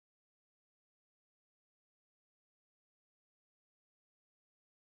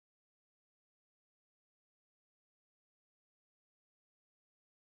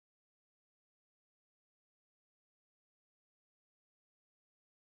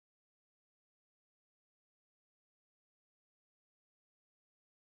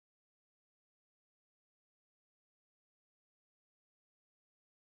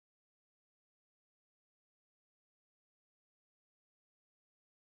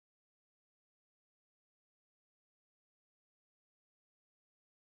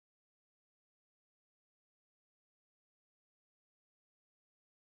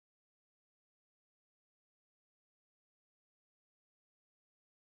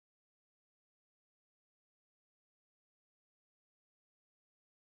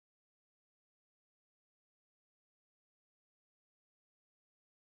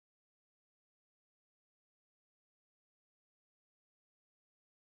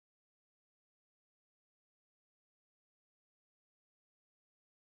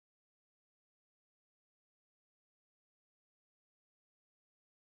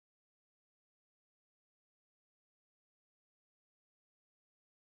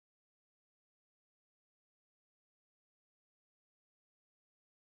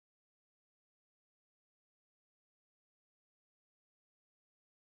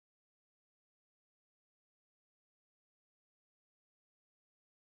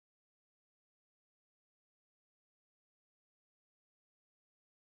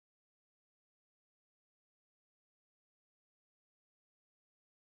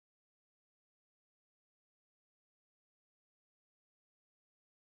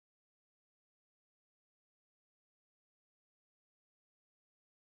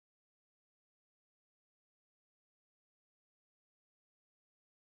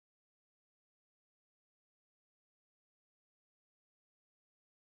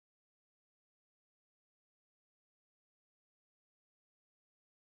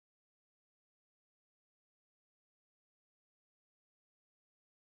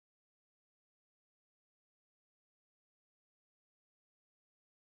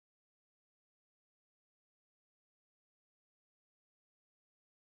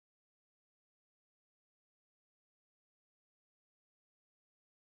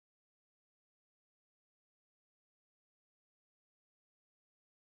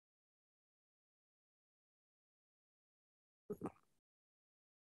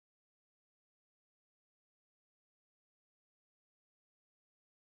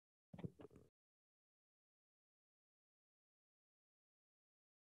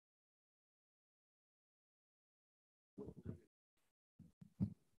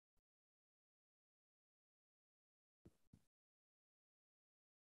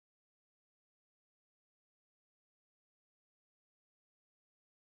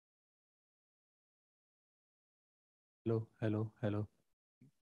Hello, hello, hello.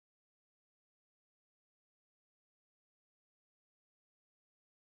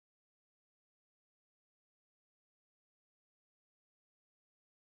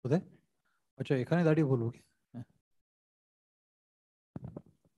 কোথায়? আচ্ছা, এখানে দাঁড়িয়ে বলবো কি? হ্যাঁ।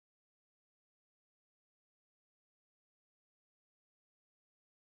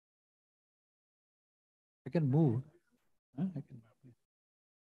 I can move. হ্যাঁ, I can move.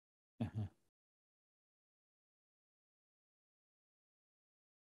 হ্যাঁ, হ্যাঁ।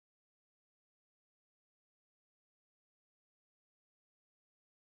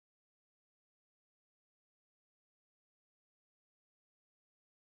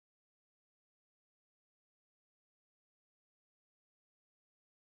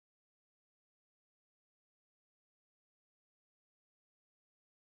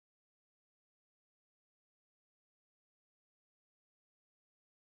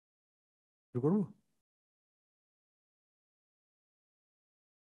 শুরু করবো?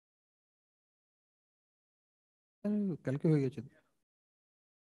 কালকে হয়ে গেছে।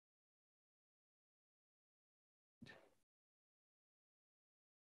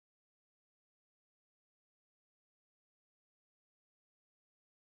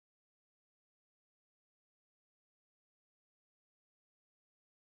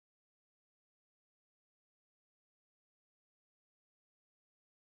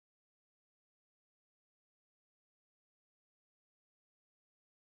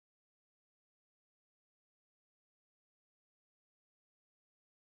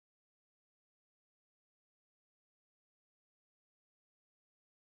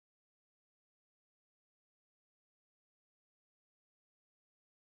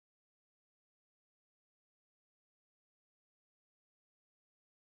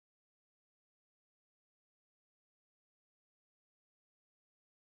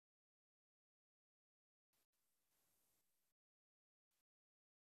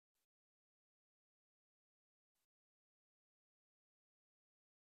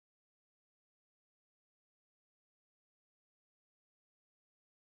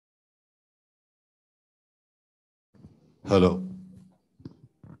 Hello.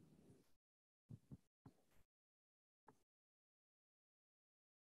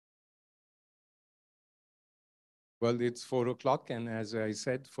 Well, it's 4 o'clock, and as I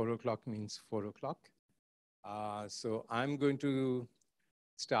said, 4 o'clock means 4 o'clock. So I'm going to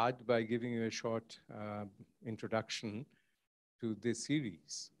start by giving you a short introduction to this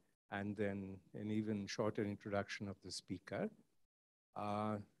series, and then an even shorter introduction of the speaker.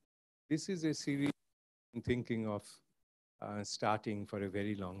 This is a series I'm thinking of starting for a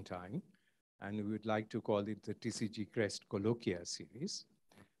very long time, and we would like to call it the TCG CREST Colloquia series.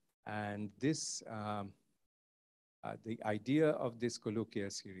 And this the idea of this colloquia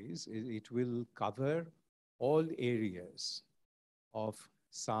series is it will cover all areas of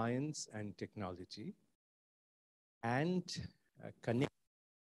science and technology and connect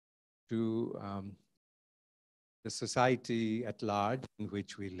to the society at large in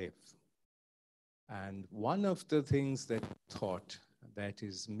which we live. And one of the things that I thought that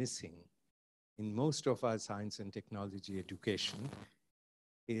is missing in most of our science and technology education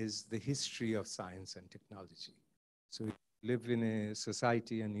is the history of science and technology. So you live in a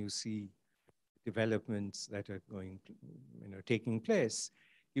society and you see developments that are taking place,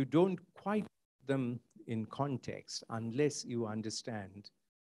 you don't quite put them in context unless you understand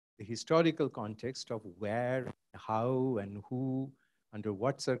the historical context of where, how, and who, under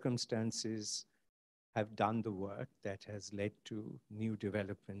what circumstances have done the work that has led to new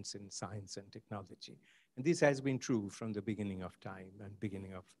developments in science and technology. And this has been true from the beginning of time and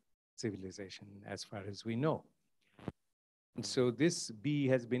beginning of civilization as far as we know. And so this bee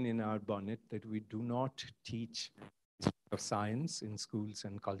has been in our bonnet that we do not teach of science in schools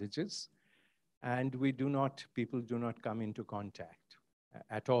and colleges. And people do not come into contact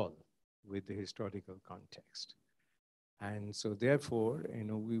at all with the historical context. And so therefore,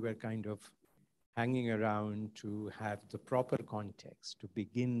 we were kind of hanging around to have the proper context to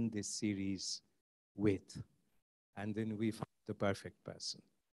begin this series with. And then we found the perfect person.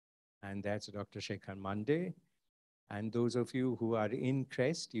 And that's Dr. Shekhar Mande. And those of you who are in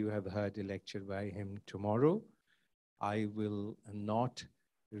CREST, you have heard a lecture by him tomorrow. I will not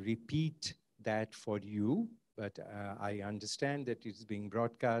repeat that for you, but I understand that it's being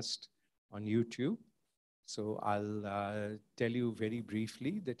broadcast on YouTube. So I'll tell you very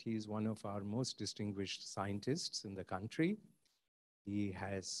briefly that he is one of our most distinguished scientists in the country. He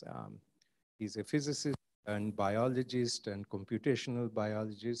has, he's a physicist and biologist and computational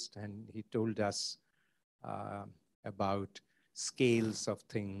biologist, and he told us uh, about scales of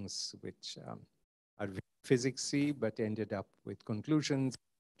things which are physicsy, but ended up with conclusions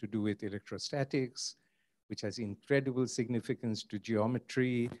to do with electrostatics, which has incredible significance to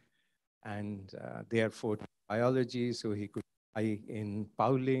geometry and therefore biology. So he could die in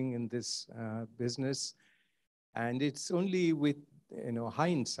Pauling in this business. And it's only with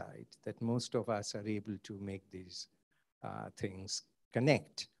hindsight that most of us are able to make these things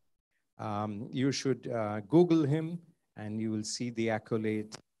connect. You should Google him and you will see the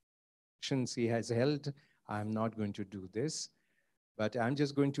accolades he has held. I'm not going to do this, but I'm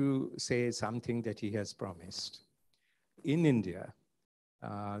just going to say something that he has promised. In India,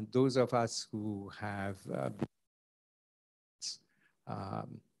 those of us who have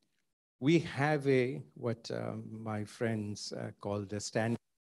we have what my friends call the standard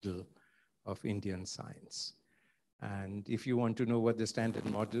model of Indian science. And if you want to know what the standard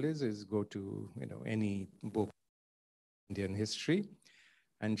model is go to any book Indian history.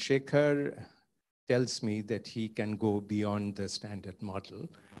 And Shekhar tells me that he can go beyond the standard model.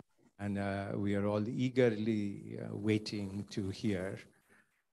 And we are all eagerly waiting to hear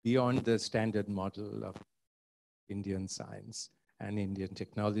beyond the standard model of Indian science and Indian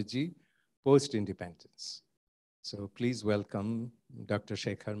technology post-independence. So please welcome Dr.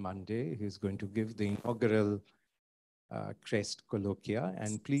 Shekhar Mande, who's going to give the inaugural CREST Colloquia.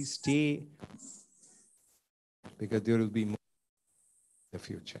 And please stay, because there will be more in the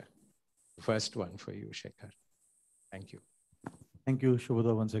future. First one for you, Shekhar. Thank you. Thank you,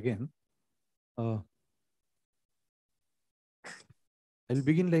 Shubhada, once again. I'll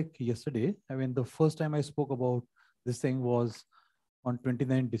begin like yesterday. I mean, the first time I spoke about this thing was on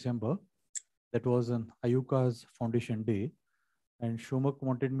 29 December. That was an Ayuka's Foundation Day. And Shomak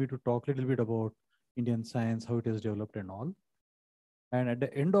wanted me to talk a little bit about Indian science, how it is developed and all. And at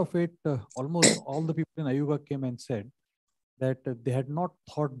the end of it, almost all the people in Ayuga came and said that they had not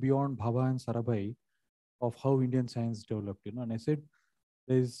thought beyond Bhabha and Sarabhai of how Indian science developed. And I said,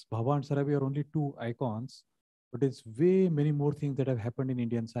 there's Bhabha and Sarabhai are only two icons, but it's way many more things that have happened in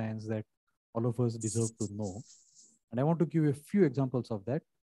Indian science that all of us deserve to know. And I want to give you a few examples of that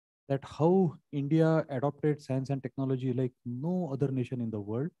how India adopted science and technology like no other nation in the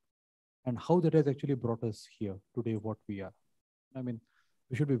world, and how that has actually brought us here today, what we are. I mean,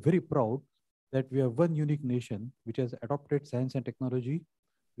 we should be very proud that we are one unique nation which has adopted science and technology,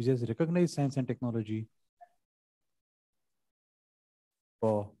 which has recognized science and technology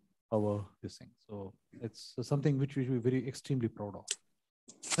for this thing. So it's something which we should be very extremely proud of.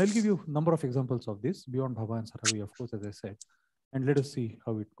 I'll give you a number of examples of this beyond Bhabha and Sarabhai, of course, as I said, and let us see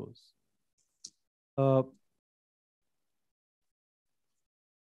how it goes.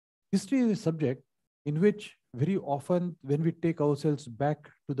 History is a subject in which very often when we take ourselves back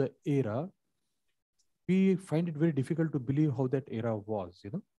to the era, we find it very difficult to believe how that era was,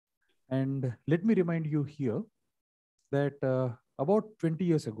 And let me remind you here that about 20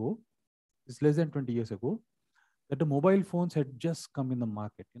 years ago, it's less than 20 years ago, that the mobile phones had just come in the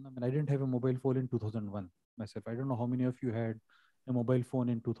market. I mean, I didn't have a mobile phone in 2001 myself. I don't know how many of you had a mobile phone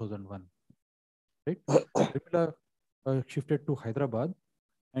in 2001, right? Rimila shifted to Hyderabad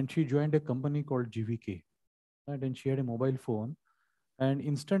and she joined a company called GVK. And then she had a mobile phone. And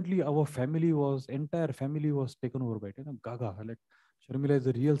instantly our entire family was taken over by it. Gaga, like Sharmila is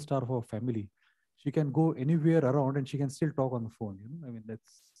the real star of our family. She can go anywhere around and she can still talk on the phone. I mean,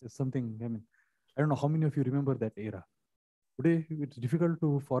 that's something, I mean, I don't know how many of you remember that era. Today, it's difficult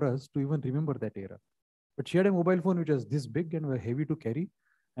for us to even remember that era. But she had a mobile phone which was this big and heavy to carry.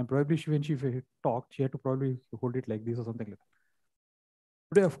 And probably when she talked, she had to probably hold it like this or something like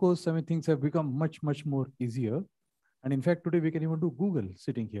that. Today, of course, I mean, things have become much, much more easier. And in fact, today we can even do Google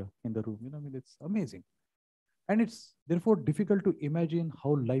sitting here in the room. I mean, it's amazing. And it's therefore difficult to imagine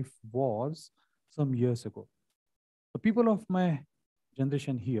how life was some years ago. The people of my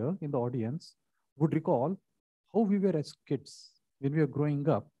generation here in the audience would recall how we were as kids when we were growing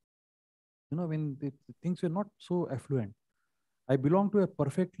up. When things were not so affluent. I belong to a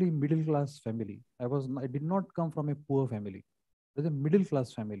perfectly middle class family. I did not come from a poor family. I was a middle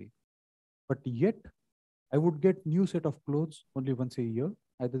class family. But yet, I would get new set of clothes only once a year,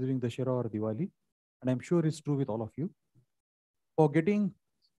 either during Dashera or Diwali. And I'm sure it's true with all of you. For getting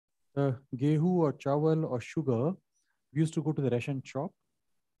gehu or chawal or sugar, We used to go to the ration shop.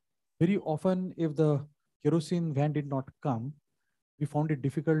 Very often, if the kerosene van did not come, we found it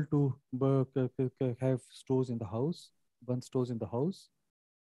difficult to have stores in the house, burn stores in the house.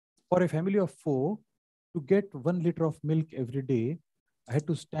 For a family of 4, to get 1 liter of milk every day, I had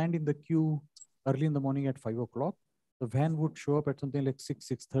to stand in the queue early in the morning at 5 o'clock. The van would show up at something like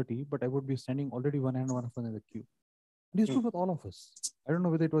 6:30, but I would be standing already one and one half in the queue. And it's true with all of us. I don't know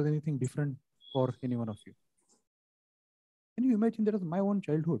whether it was anything different for any one of you. Can you imagine that was my own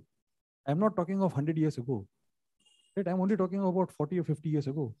childhood? I'm not talking of 100 years ago. Right? I'm only talking about 40 or 50 years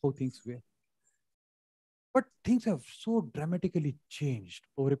ago, how things were. But things have so dramatically changed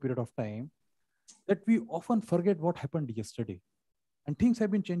over a period of time that we often forget what happened yesterday. And things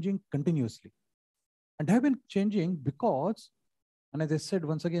have been changing continuously. And have been changing because, and as I said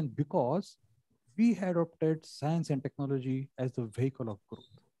once again, because we had adopted science and technology as the vehicle of growth.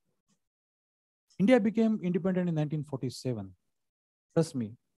 India became independent in 1947. Trust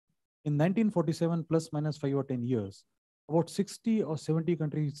me, in 1947, plus minus 5 or 10 years, about 60 or 70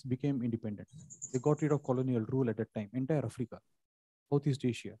 countries became independent. They got rid of colonial rule at that time, entire Africa, Southeast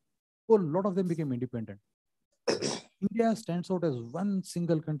Asia. So a lot of them became independent. India stands out as one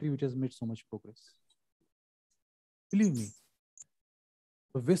single country which has made so much progress. Believe me,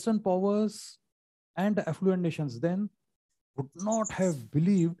 the Western powers and the affluent nations then would not have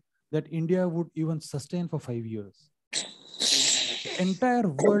believed that India would even sustain for 5 years. The entire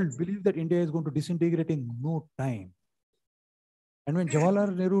world believed that India is going to disintegrate in no time. And when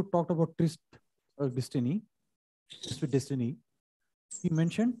Jawaharlal Nehru talked about tryst with destiny, he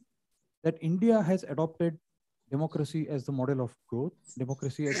mentioned that India has adopted democracy as the model of growth,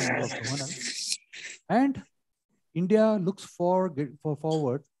 democracy as a model of governance, and India looks forward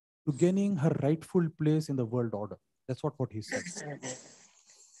to gaining her rightful place in the world order. That's what he said.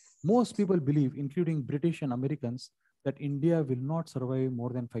 Most people believe, including British and Americans, that India will not survive more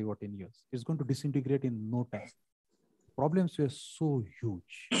than 5 or 10 years. It's going to disintegrate in no time. Problems were so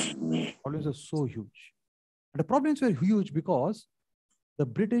huge. Problems are so huge. And the problems were huge because the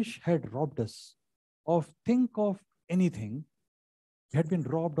British had robbed us of, think of anything, we had been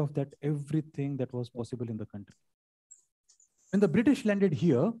robbed of that everything that was possible in the country. When the British landed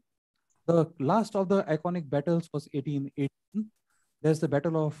here, the last of the iconic battles was 1818. There's the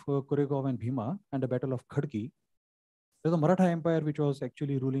Battle of Koregaon and Bhima and the Battle of Khadki. There's the Maratha Empire, which was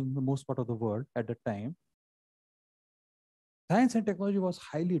actually ruling the most part of the world at that time. Science and technology was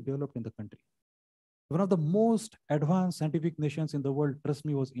highly developed in the country. One of the most advanced scientific nations in the world, trust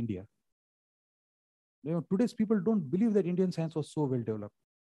me, was India. You know, today's people don't believe that Indian science was so well developed.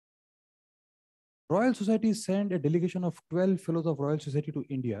 Royal Society sent a delegation of 12 fellows of Royal Society to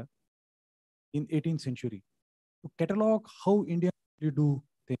India in 18th century to catalog how India do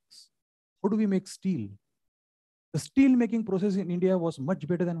things. How do we make steel? The steel making process in India was much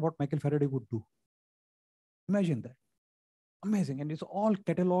better than what Michael Faraday would do. Imagine that. Amazing. And it's all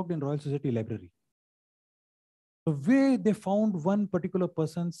cataloged in Royal Society library. The way they found one particular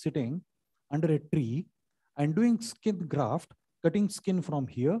person sitting under a tree and doing skin graft, cutting skin from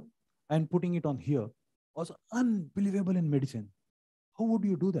here and putting it on here, was unbelievable in medicine. How would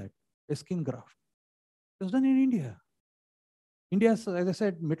you do that? A skin graft. It was done in India. India's, as I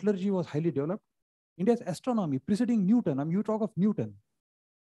said, metallurgy was highly developed. India's astronomy, preceding Newton, you talk of Newton.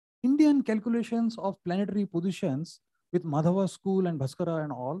 Indian calculations of planetary positions with Madhava School and Bhaskara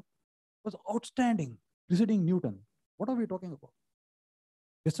and all was outstanding, preceding Newton. What are we talking about?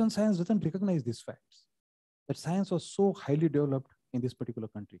 Western science doesn't recognize these facts, that science was so highly developed in this particular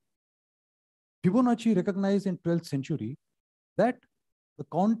country. Fibonacci recognized in 12th century that the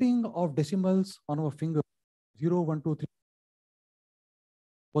counting of decimals on our finger, 0, 1, 2, 3,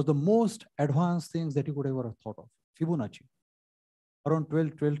 was the most advanced things that he could ever have thought of. Fibonacci. Around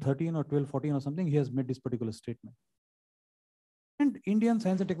 1213 or 1214 or something, he has made this particular statement. And Indian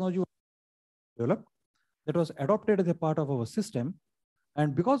science and technology was developed, that was adopted as a part of our system.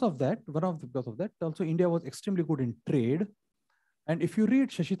 And because of that, also India was extremely good in trade. And if you read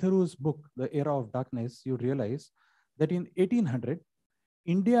Shashi Tharoor's book, The Era of Darkness, you realize that in 1800,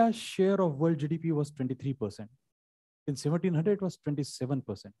 India's share of world GDP was 23%. In 1700, it was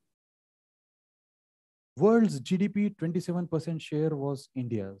 27%. World's GDP, 27% share was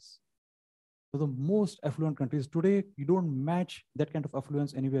India's. So the most affluent countries. Today, you don't match that kind of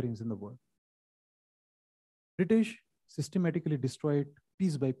affluence anywhere in the world. British systematically destroyed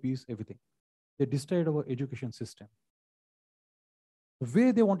piece by piece everything. They destroyed our education system. The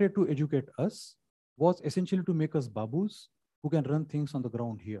way they wanted to educate us was essentially to make us babus who can run things on the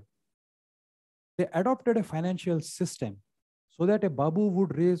ground here. They adopted a financial system so that a Babu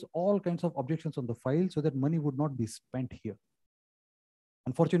would raise all kinds of objections on the file so that money would not be spent here.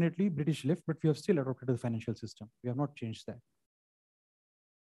 Unfortunately, British left, but we have still adopted the financial system. We have not changed that.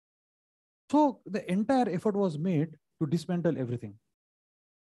 So the entire effort was made to dismantle everything.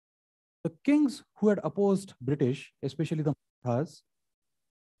 The kings who had opposed British, especially the Marathas,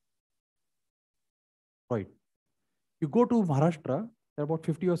 right? You go to Maharashtra, there are about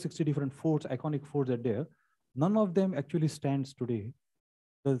 50 or 60 different forts, iconic forts are there. None of them actually stands today.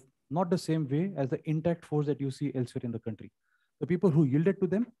 Not the same way as the intact forts that you see elsewhere in the country. The people who yielded to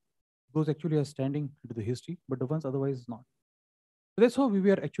them, those actually are standing into the history, but the ones otherwise not. So that's how we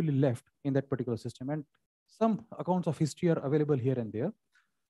were actually left in that particular system. And some accounts of history are available here and there.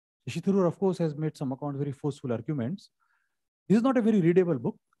 Shithurur, of course, has made some accounts, very forceful arguments. This is not a very readable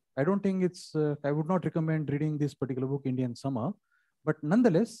book. I don't think it's, I would not recommend reading this particular book, Indian Summer. But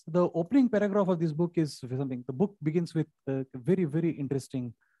nonetheless, the opening paragraph of this book is something. The book begins with a very, very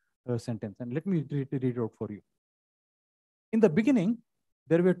interesting sentence. And let me read it out for you. In the beginning,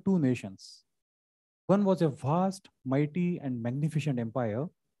 there were two nations. One was a vast, mighty, and magnificent empire,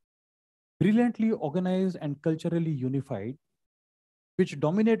 brilliantly organized and culturally unified, which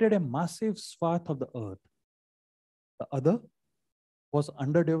dominated a massive swath of the earth. The other was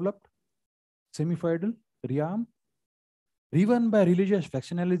underdeveloped, semi-feudal, realm, driven by religious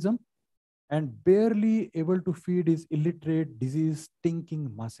factionalism, and barely able to feed his illiterate, diseased,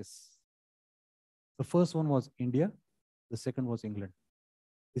 stinking masses. The first one was India. The second was England.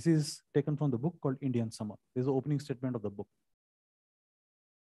 This is taken from the book called Indian Summer. This is the opening statement of the book.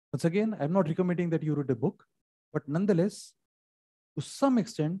 Once again, I'm not recommending that you read the book, but nonetheless, to some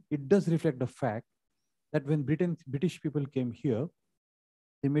extent, it does reflect the fact that when British people came here,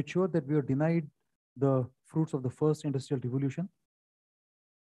 they made sure that we were denied the fruits of the first industrial revolution.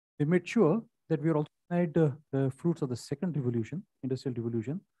 They made sure that we were also denied the fruits of the second revolution, industrial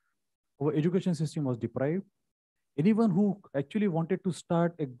revolution. Our education system was deprived. Anyone who actually wanted to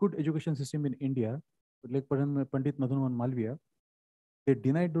start a good education system in India, like Pandit Madhuvan Malviya, they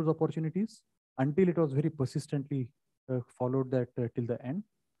denied those opportunities until it was very persistently followed that till the end,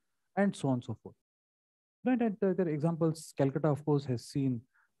 and so on and so forth. Right, and there are examples. Calcutta, of course, has seen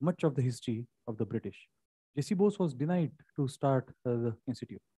much of the history of the British. J.C. Bose was denied to start the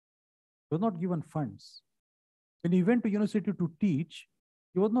institute. He was not given funds. When he went to university to teach,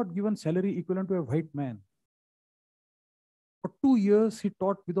 he was not given salary equivalent to a white man. For 2 years, he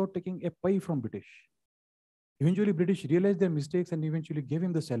taught without taking a pie from British. Eventually, British realized their mistakes and eventually gave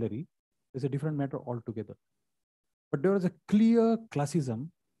him the salary. It's a different matter altogether. But there was a clear classism,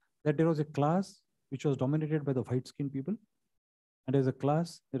 that there was a class which was dominated by the white-skinned people, and there's a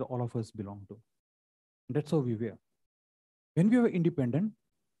class that all of us belong to. And that's how we were. When we were independent,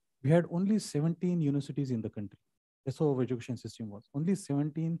 we had only 17 universities in the country. That's how our education system was. Only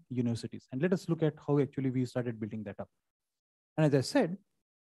 17 universities. And let us look at how actually we started building that up. And as I said,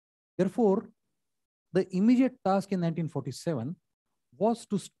 therefore, the immediate task in 1947 was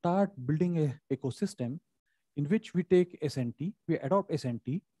to start building an ecosystem in which we take SNT, we adopt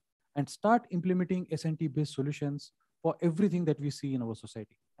SNT, and start implementing SNT-based solutions for everything that we see in our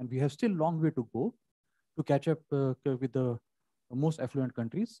society. And we have still a long way to go to catch up with the most affluent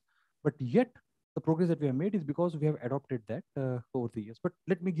countries. But yet, the progress that we have made is because we have adopted that over the years. But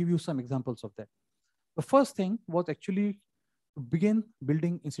let me give you some examples of that. The first thing was actually to begin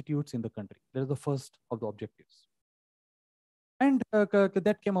building institutes in the country. That is the first of the objectives. And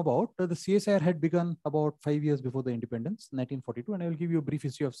that came about. The CSIR had begun about 5 years before the independence, 1942, and I will give you a brief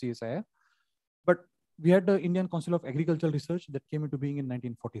history of CSIR. But we had the Indian Council of Agricultural Research that came into being in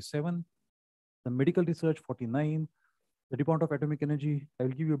 1947, the Medical Research, 49, the Department of Atomic Energy, I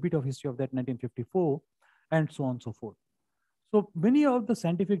will give you a bit of history of that, 1954, and so on and so forth. So many of the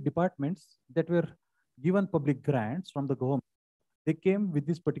scientific departments that were given public grants from the government, they came with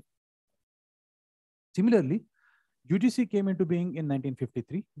this particular. Similarly, UGC came into being in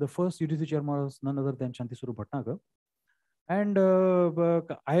 1953. The first UGC chairman was none other than Shantiswarup Bhatnagar. And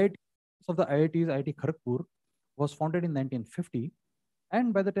IIT of the IITs, IIT Kharagpur, was founded in 1950.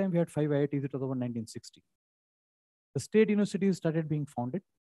 And by the time we had 5 IITs, it was over 1960. The state universities started being founded.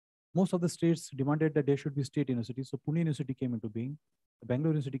 Most of the states demanded that there should be state universities. So Pune University came into being,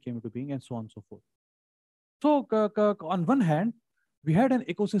 Bangalore University came into being, and so on and so forth. So on one hand, we had an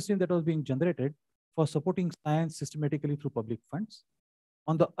ecosystem that was being generated for supporting science systematically through public funds.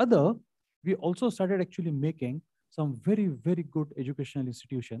 On the other, we also started actually making some very, very good educational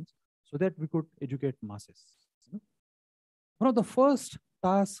institutions so that we could educate masses. One of the first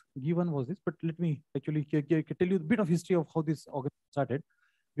tasks given was this, but let me actually tell you a bit of history of how this organization started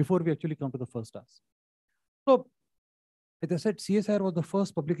before we actually come to the first task. So As I said, CSIR was the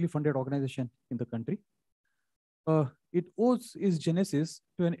first publicly funded organization in the country. It owes its genesis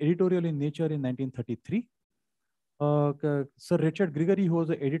to an editorial in Nature in 1933. Sir Richard Gregory, who was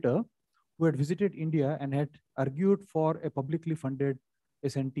the editor, who had visited India and had argued for a publicly funded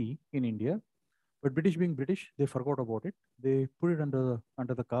SNT in India. But British being British, they forgot about it. They put it under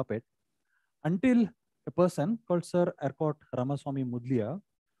the carpet until a person called Sir Arcot Ramaswamy Mudlia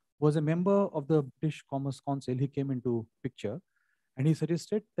was a member of the British Commerce Council. He came into picture and he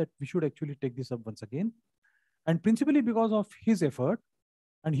suggested that we should actually take this up once again. And principally because of his effort,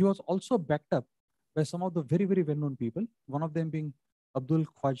 and he was also backed up by some of the very, very well-known people, one of them being Abdul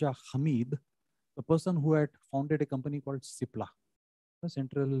Khwaja Hamid, the person who had founded a company called CIPLA, the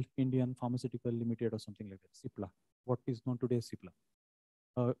Central Indian Pharmaceutical Limited or something like that, CIPLA, what is known today as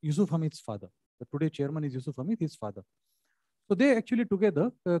CIPLA. Yusuf Hamid's father. The today chairman is Yusuf Hamid, his father. So they actually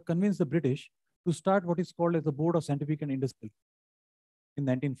together convinced the British to start what is called as the Board of Scientific and Industrial in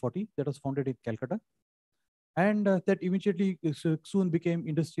 1940. That was founded in Calcutta. And that immediately soon became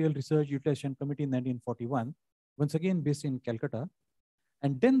Industrial Research Utilization Committee in 1941, once again based in Calcutta.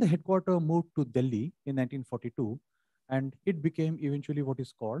 And then the headquarters moved to Delhi in 1942, and it became eventually what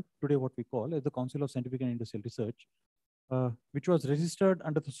is called, today what we call as the Council of Scientific and Industrial Research, which was registered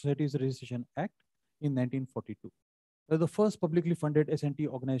under the Societies Registration Act in 1942. It was the first publicly funded SNT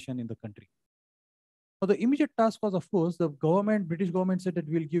organization in the country. Now, the immediate task was, of course, the government, British government said that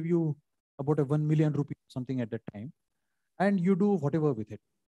we'll give you about a 1 million rupee something at that time, and you do whatever with it.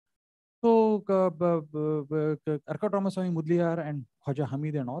 So Arcot Ramaswamy Mudliar and Khwaja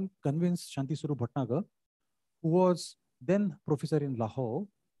Hamid and all convinced Shanti Swarup Bhatnagar, who was then professor in Lahore,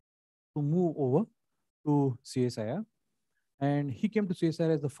 to move over to CSIR. And he came to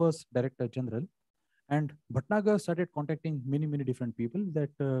CSIR as the first director general. And Bhatnagar started contacting many, many different people that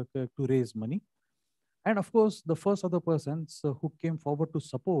to raise money. And of course, the first other persons who came forward to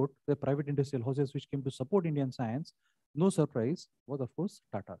support the private industrial houses which came to support Indian science, no surprise, was of course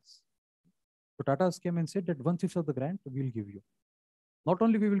Tatas. So Tatas came and said that 1/5 of the grant we'll give you. Not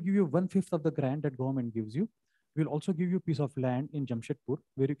only we will give you 1/5 of the grant that government gives you, we'll also give you a piece of land in Jamshedpur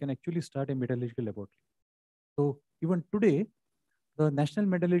where you can actually start a metallurgical laboratory. So even today, the National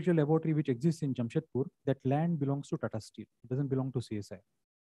Metallurgical Laboratory which exists in Jamshedpur, that land belongs to Tata Steel. It doesn't belong to CSI.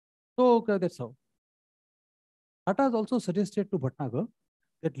 So that's how. Tata has also suggested to Bhatnagar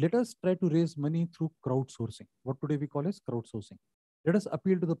that let us try to raise money through crowdsourcing, what today we call as crowdsourcing. Let us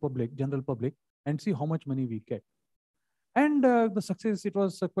appeal to the public, general public, and see how much money we get. And the success, it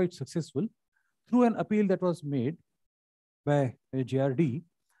was quite successful through an appeal that was made by JRD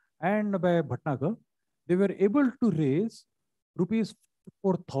and by Bhatnagar. They were able to raise rupees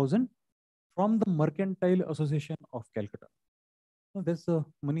 4,000 from the Mercantile Association of Calcutta. So that's the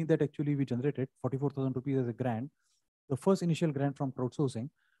money that actually we generated, 44,000 rupees as a grant, the first initial grant from crowdsourcing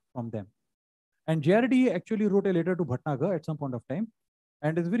from them. And JRD actually wrote a letter to Bhatnagar at some point of time.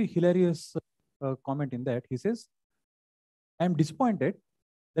 And it's a very hilarious comment in that. He says, I'm disappointed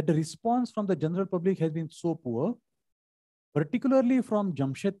that the response from the general public has been so poor, particularly from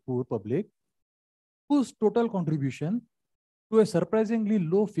Jamshedpur public, whose total contribution to a surprisingly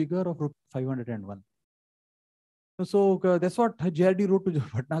low figure of 501. So that's what JRD wrote to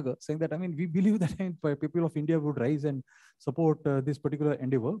Bhatnagar, saying that, I mean, we believe that people of India would rise and support this particular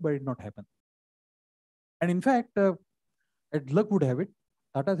endeavor, but it did not happen. And in fact, at luck would have it,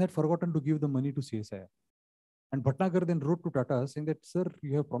 Tata had forgotten to give the money to CSIR. And Bhatnagar then wrote to Tata saying that, sir,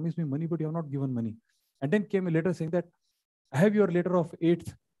 you have promised me money, but you have not given money. And then came a letter saying that, I have your letter of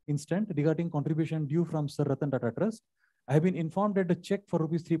 8th instant regarding contribution due from Sir Ratan Tata Trust. I have been informed that the check for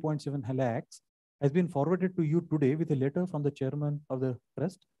rupees 3.7 lakhs has been forwarded to you today with a letter from the chairman of the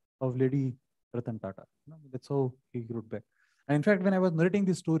trust of Lady Ratan Tata. That's how he wrote back. And in fact, when I was narrating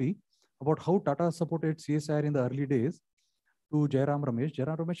this story about how Tata supported CSIR in the early days to Jairam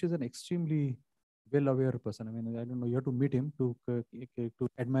Ramesh is an extremely well-aware person. I mean, I don't know, you have to meet him to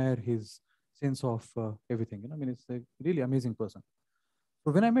admire his sense of everything. I mean, it's a really amazing person.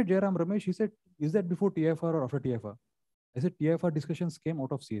 So when I met Jairam Ramesh, he said, is that before TFR or after TFR? I said, TFR discussions came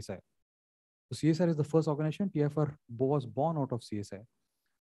out of CSI. So CSI is the first organization. TFR was born out of CSI.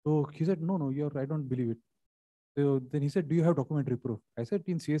 So he said, no, I don't believe it. So then he said, do you have documentary proof? I said,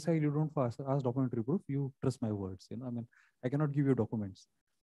 in CSI, you don't ask documentary proof. You trust my words. I mean, I cannot give you documents.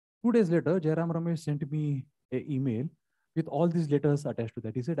 2 days later, Jairam Ramesh sent me an email with all these letters attached to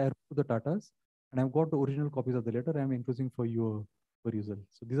that. He said, I wrote to the Tatas and I've got the original copies of the letter. I'm enclosing for your perusal.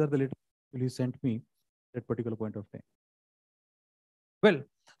 So these are the letters he sent me at that particular point of time. Well,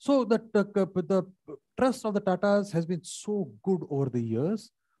 so the trust of the Tatas has been so good over the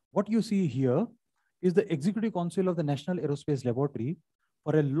years. What you see here is the Executive Council of the National Aerospace Laboratory.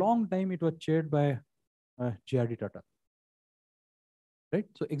 For a long time, it was chaired by J.R.D. Tata. Right?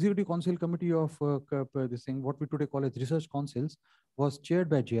 So Executive Council Committee of this thing, what we today call as research councils, was chaired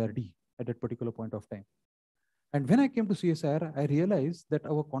by JRD at that particular point of time. And when I came to CSIR, I realized that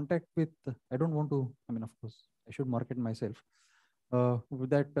our contact with, I don't want to, I mean, of course, I should market myself, our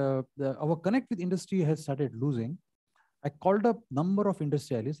connect with industry has started losing. I called up number of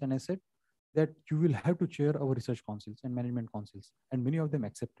industrialists and I said that you will have to chair our research councils and management councils. And many of them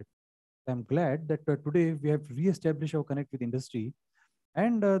accepted. I'm glad that today we have re-established our connect with industry,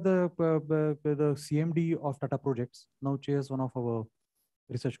 and the CMD of Tata Projects now chairs one of our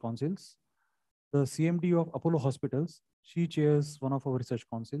research councils. The CMD of Apollo Hospitals, she chairs one of our research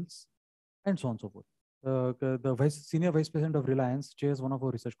councils, and so on and so forth. The senior vice president of Reliance chairs one of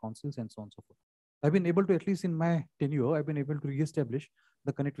our research councils, and so on and so forth. I've been able to, at least in my tenure, I've been able to re-establish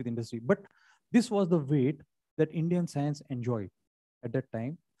the connect with industry. But this was the weight that Indian science enjoyed at that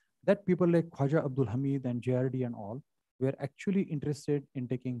time, that people like Khwaja Abdul Hamid and JRD and all were actually interested in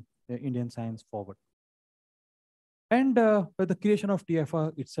taking Indian science forward. And the creation of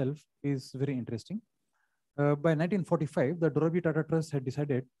TFR itself is very interesting. By 1945, the Dorabji Tata Trust had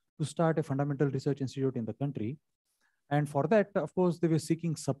decided to start a fundamental research institute in the country. And for that, of course, they were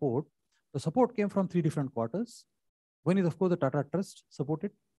seeking support. The support came from three different quarters. One is, of course, the Tata Trust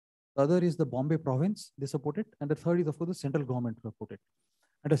supported. The other is the Bombay province, they supported. And the third is, of course, the central government supported.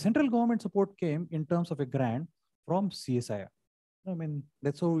 And the central government support came in terms of a grant from CSIR. I mean,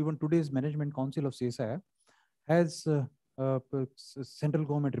 that's how even today's management council of CSIR has a central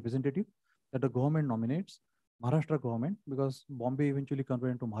government representative that the government nominates, Maharashtra government, because Bombay eventually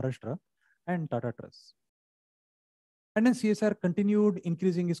converted into Maharashtra, and Tata Trust. And then CSIR continued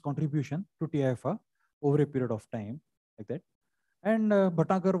increasing its contribution to TIFR over a period of time, like that. And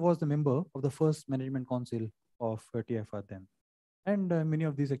Bhatnagar was the member of the first management council of TIFR then. And many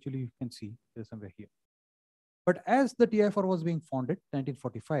of these actually you can see somewhere here. But as the TIFR was being founded,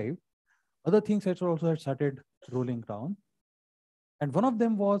 1945, other things also had started rolling down. And one of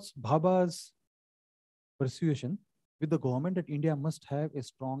them was Bhabha's persuasion with the government that India must have a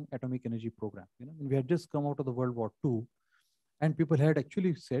strong atomic energy program. You know, we had just come out of the World War II, and people had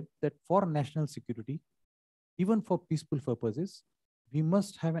actually said that for national security, even for peaceful purposes, we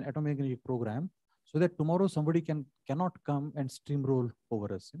must have an atomic energy program so that tomorrow somebody cannot come and steamroll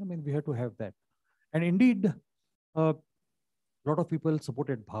over us. You know, I mean, we had to have that. And indeed, a lot of people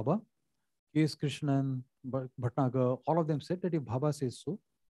supported Bhabha. K.S. Krishnan, Bhatnagar, all of them said that if Bhabha says so,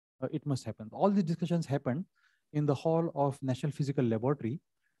 it must happen. All these discussions happened in the hall of National Physical Laboratory.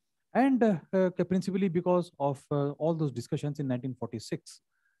 And principally because of all those discussions in 1946,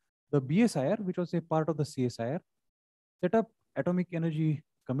 the BSIR, which was a part of the CSIR, set up Atomic Energy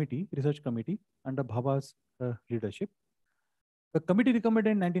Committee, Research Committee under Bhabha's leadership. The committee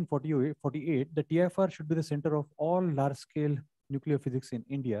recommended in 1948 that TIFR should be the center of all large-scale nuclear physics in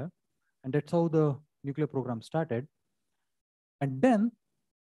India. And that's how the nuclear program started. And then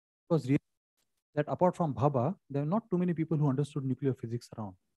it was realized that apart from Bhabha, there were not too many people who understood nuclear physics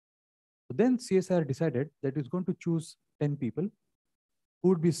around. So then CSIR decided that it's going to choose 10 people who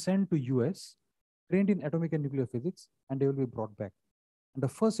would be sent to US, trained in atomic and nuclear physics, and they will be brought back. And the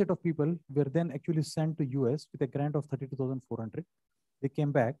first set of people were then actually sent to US with a grant of 32,400. They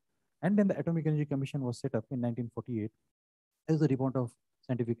came back, and then the Atomic Energy Commission was set up in 1948 as the Department of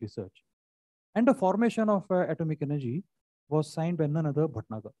Scientific Research. And the formation of atomic energy was signed by none other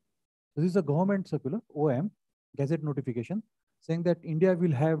Bhatnagar. So this is a government circular, OM, Gazette notification, saying that India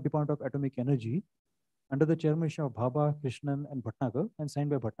will have Department of Atomic Energy under the chairmanship of Bhabha, Krishnan, and Bhatnagar, and signed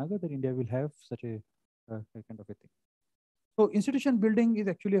by Bhatnagar that India will have such a kind of a thing. So institution building is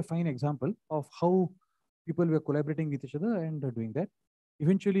actually a fine example of how people were collaborating with each other and doing that.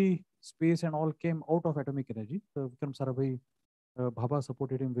 Eventually, space and all came out of atomic energy. So Vikram Sarabhai, Bhabha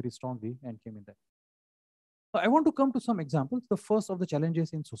supported him very strongly and came in that. So I want to come to some examples. The first of the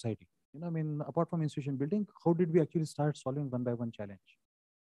challenges in society. You know, I mean, apart from institution building, how did we actually start solving one by one challenge?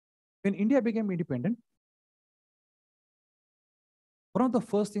 When India became independent, one of the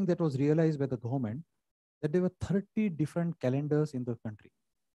first things that was realized by the government that there were 30 different calendars in the country.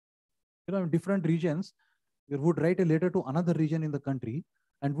 You know, different regions would write a letter to another region in the country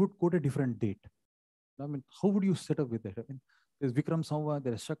and would quote a different date. I mean, how would you set up with that? I mean, there's Vikram Samvat,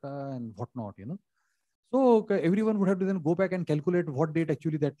 there's Shaka and whatnot, you know. So everyone would have to then go back and calculate what date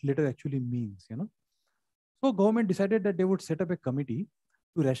actually that letter actually means, you know. So government decided that they would set up a committee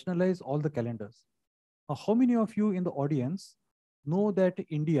to rationalize all the calendars. Now, how many of you in the audience know that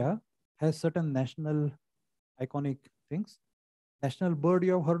India has certain national iconic things? National bird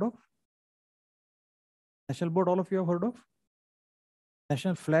you have heard of? National board, all of you have heard of?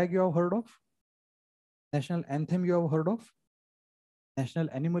 National flag, you have heard of? National anthem, you have heard of? National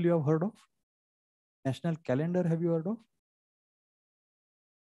animal, you have heard of? National calendar, have you heard of?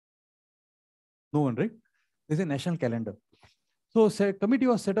 No one, right? There's a national calendar. So committee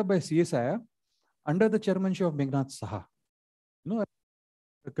was set up by CSIR under the chairmanship of Meghnad Saha. You know,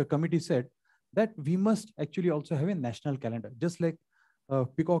 the committee said that we must actually also have a national calendar, just like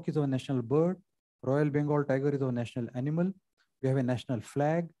peacock is our national bird, Royal Bengal tiger is our national animal, we have a national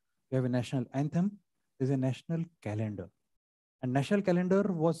flag, we have a national anthem, there's a national calendar. And national calendar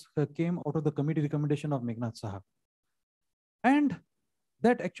was came out of the committee recommendation of Meghnad Saha. And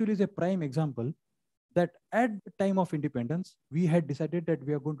that actually is a prime example that at the time of independence, we had decided that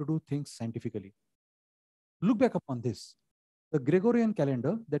we are going to do things scientifically. Look back upon this. The Gregorian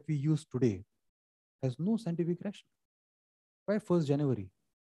calendar that we use today has no scientific rationale. Why 1st January?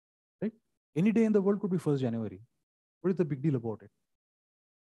 Right? Any day in the world could be 1st January. What is the big deal about it?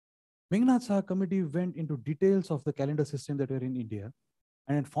 Meghnad Saha committee went into details of the calendar system that were in India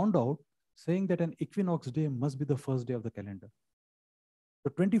and found out saying that an equinox day must be the first day of the calendar. The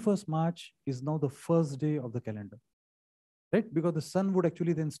 21st March is now the first day of the calendar, right? Because the sun would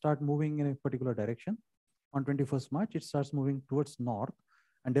actually then start moving in a particular direction. On 21st March, it starts moving towards north,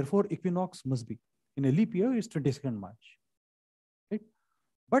 and therefore equinox must be. In a leap year, it's 22nd March, right?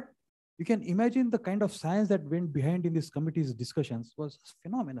 But you can imagine the kind of science that went behind in this committee's discussions was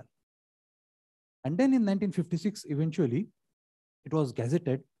phenomenal. And then in 1956, eventually, it was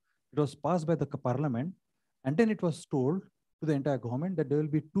gazetted, it was passed by the parliament, and then it was told to the entire government that there will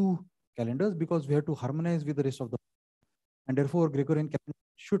be 2 calendars because we have to harmonize with the rest of the world. And therefore, Gregorian calendar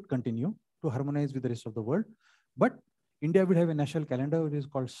should continue to harmonize with the rest of the world. But India will have a national calendar, which is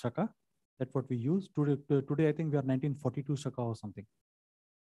called Shaka. That's what we use. Today I think we are 1942 Shaka or something.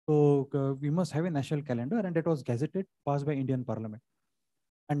 So we must have a national calendar, and that was gazetted, passed by Indian Parliament.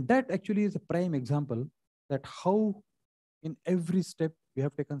 And that actually is a prime example that how in every step we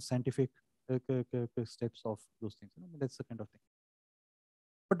have taken scientific steps of those things. I mean, that's the kind of thing.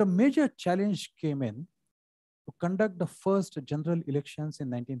 But a major challenge came in to conduct the first general elections in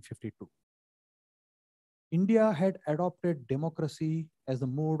 1952. India had adopted democracy as a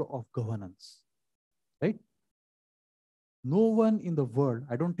mode of governance, right? No one in the world,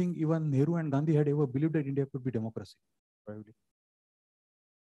 I don't think even Nehru and Gandhi had ever believed that India could be democracy, probably.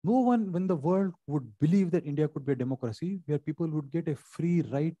 No one in the world would believe that India could be a democracy where people would get a free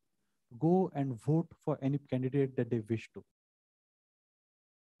right to go and vote for any candidate that they wish to.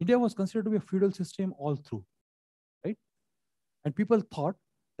 India was considered to be a feudal system all through, right? And people thought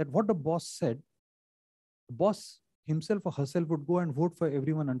that what the boss said, the boss himself or herself would go and vote for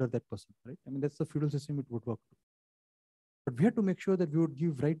everyone under that person, right? I mean, that's the feudal system it would work to. But we had to make sure that we would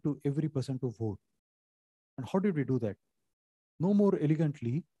give right to every person to vote. And how did we do that? No more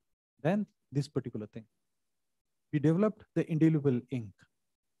elegantly than this particular thing. We developed the indelible ink.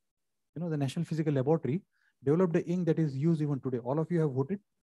 You know, the National Physical Laboratory developed the ink that is used even today. All of you have voted.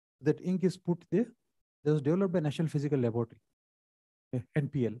 That ink is put there. That was developed by National Physical Laboratory,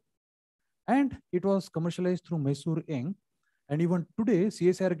 NPL. And it was commercialized through Mysore ink. And even today,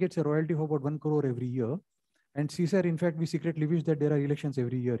 CSIR gets a royalty of about 1 crore every year. And CSIR, in fact, we secretly wish that there are elections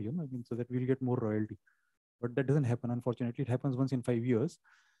every year, you know, I mean, so that we'll get more royalty. But that doesn't happen, unfortunately. It happens once in 5 years.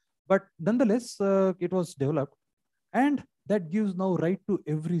 But nonetheless, it was developed. And that gives now right to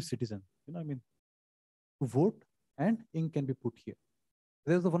every citizen, you know, I mean, to vote, and ink can be put here.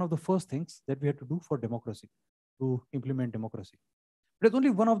 That's one of the first things that we had to do for democracy, to implement democracy. But it's only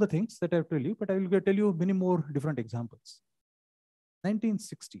one of the things that I have to tell you, but I will tell you many more different examples.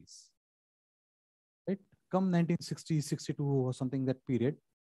 1960s, right? Come 1960, 62 or something, that period,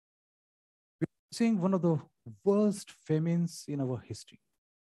 we're seeing one of the worst famines in our history.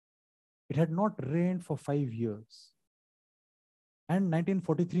 It had not rained for 5 years. And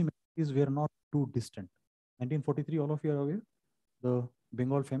 1943 memories were not too distant. 1943, all of you are aware, the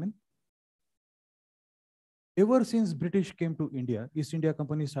Bengal famine. Ever since British came to India, East India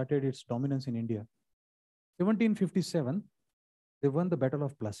Company started its dominance in India. 1757, they won the Battle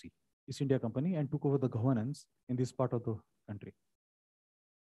of Plassey, East India Company, and took over the governance in this part of the country.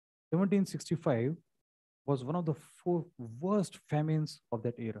 1765 was one of the 4 worst famines of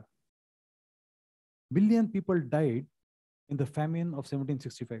that era. Million people died in the famine of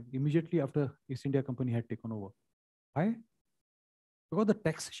 1765, immediately after East India Company had taken over. Why? Because the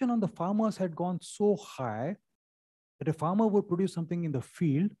taxation on the farmers had gone so high that a farmer would produce something in the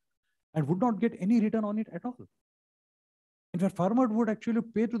field and would not get any return on it at all. In fact, farmer would actually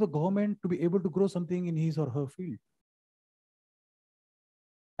pay to the government to be able to grow something in his or her field.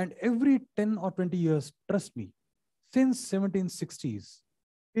 And every 10 or 20 years, trust me, since 1760s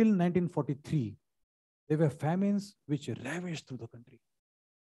till 1943, there were famines which ravaged through the country.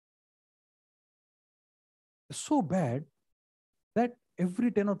 So bad that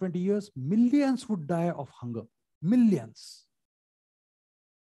every 10 or 20 years, millions would die of hunger. Millions.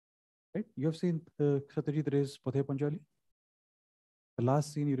 Right? You have seen Satyajit Ray's Pathe Panchali? The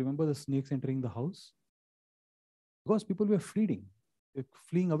last scene, you remember the snakes entering the house? Because people were fleeing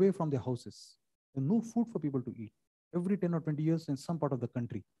away from their houses. There no food for people to eat. Every 10 or 20 years in some part of the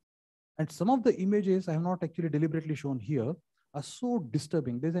country. And some of the images I have not actually deliberately shown here are so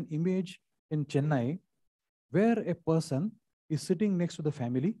disturbing. There's an image in Chennai where a person is sitting next to the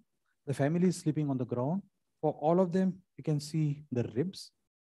family. The family is sleeping on the ground. For all of them, you can see the ribs.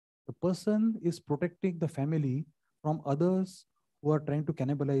 The person is protecting the family from others who are trying to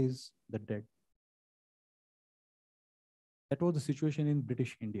cannibalize the dead. That was the situation in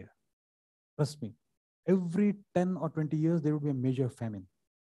British India. Trust me, every 10 or 20 years, there would be a major famine.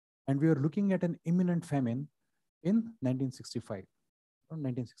 And we are looking at an imminent famine in 1965, around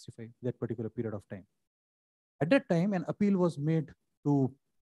 1965, that particular period of time. At that time, an appeal was made to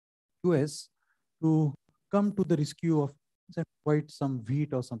US to come to the rescue of quite some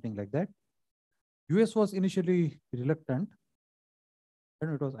wheat or something like that. US was initially reluctant. I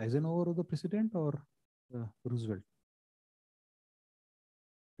don't know, it was Eisenhower was the president or Roosevelt?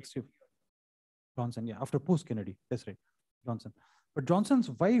 Johnson, yeah, after post-Kennedy, that's right, Johnson. But Johnson's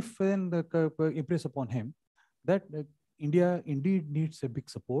wife then impressed upon him that India indeed needs a big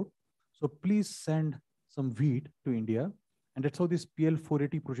support. So please send some wheat to India. And that's how this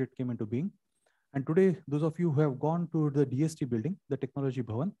PL480 project came into being. And today, those of you who have gone to the DST building, the Technology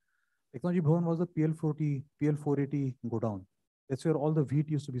Bhavan was the PL480 godown. That's where all the wheat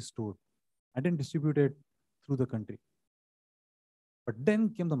used to be stored and then distributed through the country. But then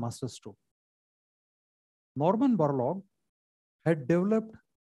came the master stroke. Norman Borlaug had developed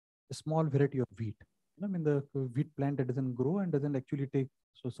a small variety of wheat. I mean, the wheat plant that doesn't grow and doesn't actually take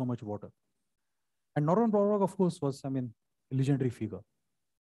so much water. And Norman Borlaug, of course, was, a legendary figure.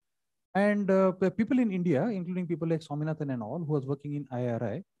 And people in India, including people like Swaminathan and all, who was working in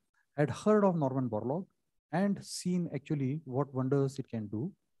IRI, had heard of Norman Borlaug and seen actually what wonders it can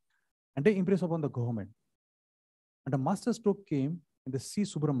do. And they impressed upon the government. And a master stroke came in the C.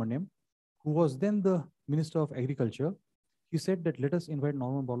 Subramaniam, who was then the Minister of Agriculture. He said that let us invite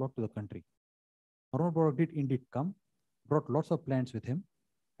Norman Borlaug to the country. Norman Borlaug did indeed come, brought lots of plants with him,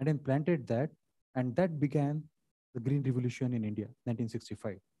 and then planted that, and that began the Green Revolution in India,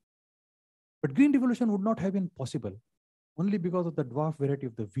 1965. But Green Revolution would not have been possible only because of the dwarf variety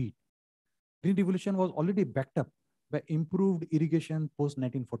of the wheat. Green Revolution was already backed up by improved irrigation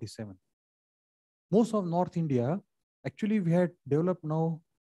post-1947. Most of North India, actually we had developed now,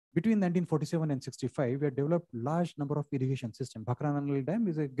 between 1947 and 65, we had developed large number of irrigation systems. Bhakranangal Dam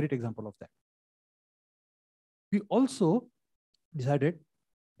is a great example of that. We also decided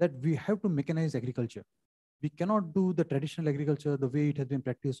that we have to mechanize agriculture. We cannot do the traditional agriculture the way it has been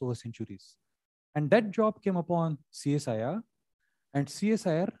practiced over centuries. And that job came upon CSIR, and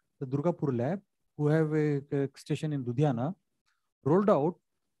CSIR, the Durgapur lab, who have a station in Ludhiana, rolled out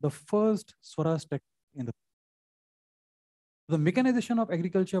the first Swaraj tractor in the mechanization of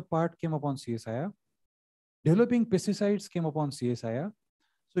agriculture part came upon CSIR. Developing pesticides came upon CSIR.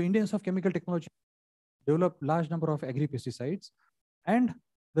 So Indians of Chemical Technology developed large number of agri-pesticides, and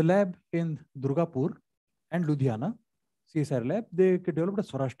the lab in Durgapur and Ludhiana, CSIR lab, they developed a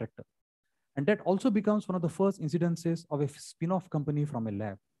Swaraj tractor. And that also becomes one of the first incidences of a spin-off company from a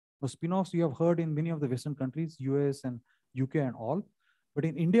lab. The spin-offs you have heard in many of the Western countries, US and UK and all. But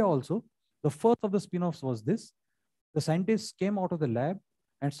in India also, the first of the spin-offs was this. The scientists came out of the lab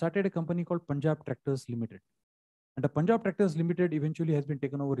and started a company called Punjab Tractors Limited. And the Punjab Tractors Limited eventually has been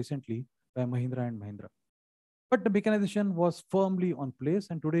taken over recently by Mahindra and Mahindra. But the mechanization was firmly on place.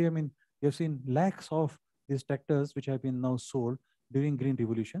 And today, you have seen lakhs of these tractors which have been now sold during Green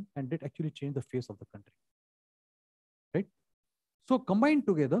Revolution, and did actually change the face of the country. Right? So combined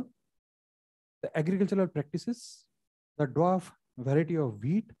together, the agricultural practices, the dwarf variety of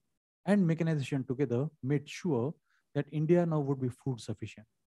wheat, and mechanization together made sure that India now would be food sufficient.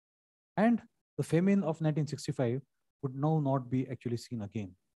 And the famine of 1965 would now not be actually seen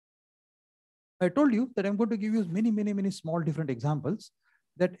again. I told you that I'm going to give you many small different examples,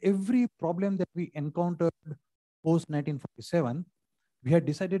 that every problem that we encountered post 1947, we had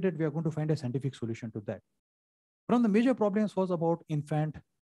decided that we are going to find a scientific solution to that. One of the major problems was about infant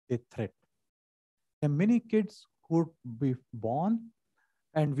death threat. There are many kids who would be born,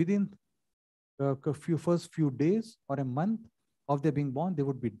 and within the first few days or a month, of their being born, they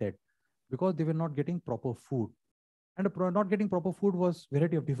would be dead because they were not getting proper food. And not getting proper food was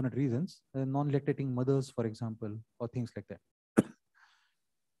variety of different reasons, non-lactating mothers, for example, or things like that.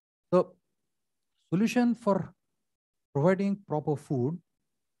 The solution for providing proper food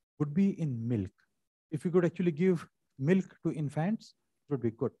would be in milk. If you could actually give milk to infants, it would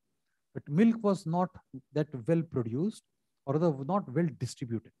be good. But milk was not that well produced, or rather not well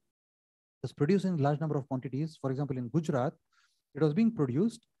distributed. It was produced in large number of quantities. For example, in Gujarat, it was being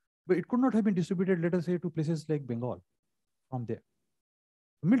produced, but it could not have been distributed, let us say, to places like Bengal from there.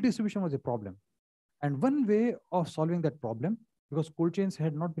 Milk distribution was a problem. And one way of solving that problem, because cold chains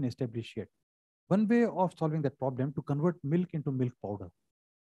had not been established yet, one way of solving that problem to convert milk into milk powder.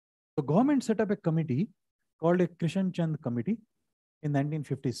 The government set up a committee called a Krishan Chand Committee in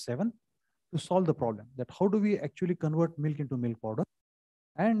 1957 to solve the problem, that how do we actually convert milk into milk powder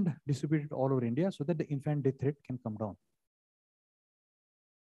and distribute it all over India so that the infant death rate can come down.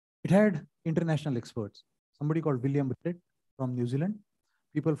 It had international experts, somebody called William Reid from New Zealand,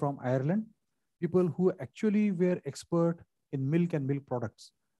 people from Ireland, people who actually were expert in milk and milk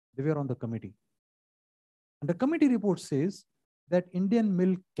products. They were on the committee. And the committee report says that Indian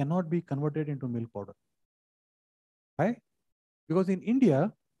milk cannot be converted into milk powder. Why? Because in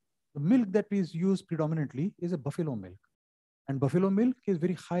India, the milk that is used predominantly is a buffalo milk. And buffalo milk is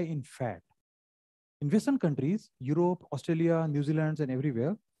very high in fat. In Western countries, Europe, Australia, New Zealand, and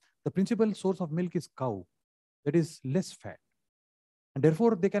everywhere, the principal source of milk is cow, that is less fat. And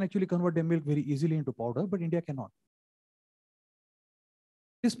therefore, they can actually convert their milk very easily into powder, but India cannot.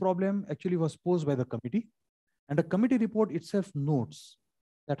 This problem actually was posed by the committee, and the committee report itself notes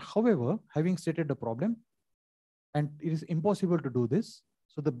that, however, having stated the problem, and it is impossible to do this,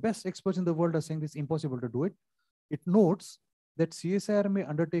 so the best experts in the world are saying it's impossible to do it, it notes that CSIR may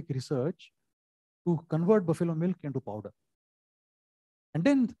undertake research to convert buffalo milk into powder. And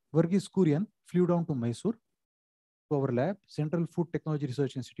then Verghese Kurian flew down to Mysore, to our lab, Central Food Technology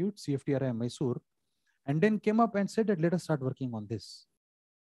Research Institute, CFTRI Mysore, and then came up and said that let us start working on this.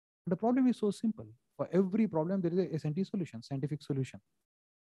 And the problem is so simple. For every problem, there is a SNT solution, scientific solution.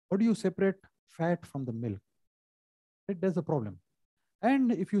 How do you separate fat from the milk? That's the problem.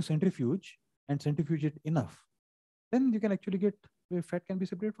 And if you centrifuge and centrifuge it enough, then you can actually get where fat can be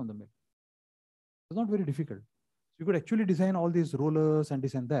separated from the milk. It's not very difficult. So you could actually design all these rollers and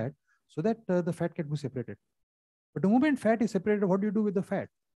this and that so that the fat can be separated. But the moment fat is separated, what do you do with the fat?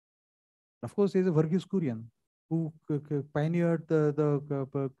 Of course, there's a Verghese Kurian who pioneered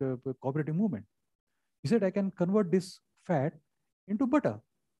the cooperative movement. He said, I can convert this fat into butter.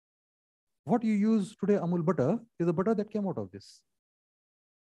 What you use today, Amul butter, is the butter that came out of this.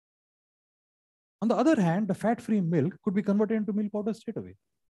 On the other hand, the fat-free milk could be converted into milk powder straight away.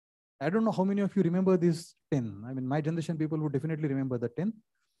 I don't know how many of you remember this tin. I mean, my generation people would definitely remember the tin.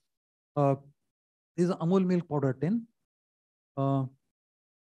 This is Amul milk powder tin. But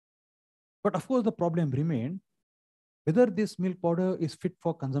of course, the problem remained whether this milk powder is fit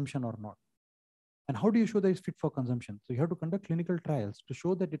for consumption or not. And how do you show that it's fit for consumption? So you have to conduct clinical trials to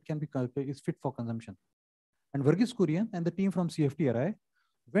show that it can be is fit for consumption. And Verghese Kurian and the team from CFTRI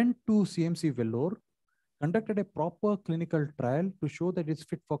went to CMC Vellore, conducted a proper clinical trial to show that it's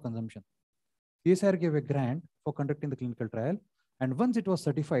fit for consumption. CSIR gave a grant for conducting the clinical trial. And once it was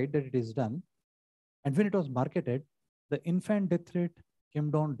certified that it is done, and when it was marketed, the infant death rate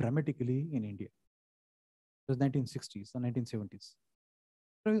came down dramatically in India. It was 1960s or 1970s.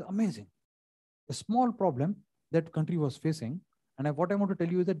 It was amazing. A small problem that country was facing. And what I want to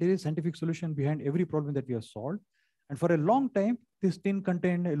tell you is that there is scientific solution behind every problem that we have solved. And for a long time, this tin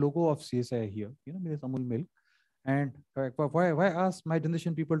contained a logo of CSI here, this Amul milk. And why ask my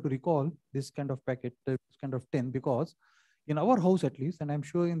generation people to recall this kind of packet, this kind of tin? Because in our house at least, and I'm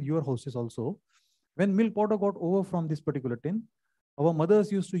sure in your houses also, when milk powder got over from this particular tin, our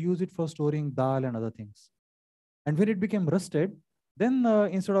mothers used to use it for storing dal and other things. And when it became rusted, then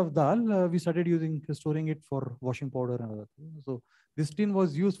instead of dal, we started storing it for washing powder and other things. So this tin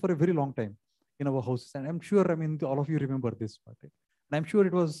was used for a very long time in our houses. And I'm sure, all of you remember this part. Right? And I'm sure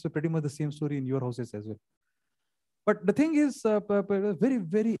it was pretty much the same story in your houses as well. But the thing is, a very,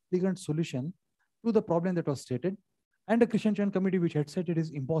 very elegant solution to the problem that was stated. And the Krishan Chand committee, which had said it is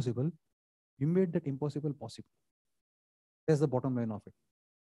impossible, we made that impossible possible. That's the bottom line of it.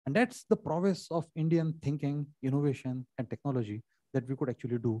 And that's the prowess of Indian thinking, innovation, and technology that we could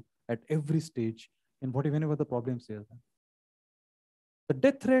actually do at every stage in whenever the problems are. The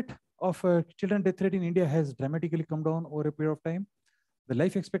death rate of children death rate in India has dramatically come down over a period of time. The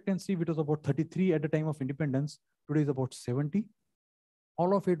life expectancy, which was about 33 at the time of independence, today is about 70.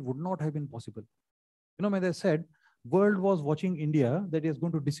 All of it would not have been possible. When I said world was watching India that is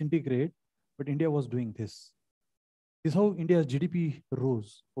going to disintegrate, but India was doing this. This is how India's GDP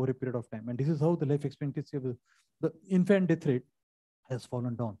rose over a period of time. And this is how the life expectancy of the infant death rate has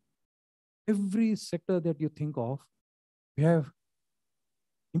fallen down. Every sector that you think of, we have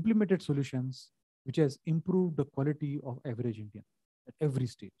implemented solutions which has improved the quality of average Indian at every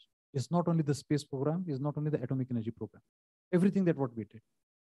stage. It's not only the space program, it's not only the atomic energy program, everything that what we did.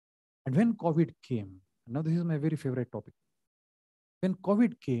 And when COVID came, now this is my very favorite topic. When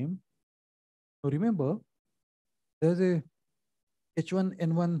COVID came, so remember, there's a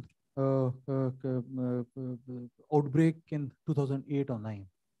H1N1 outbreak in 2008 or 9.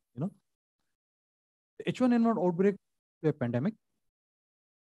 You know, the H1N1 outbreak, a pandemic,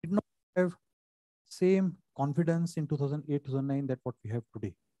 did not have same confidence in 2008, 2009 that what we have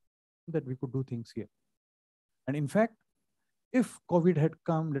today, that we could do things here. And in fact, if COVID had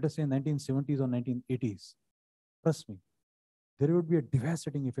come, let us say 1970s or 1980s, trust me, there would be a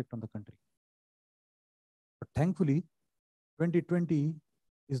devastating effect on the country. But thankfully, 2020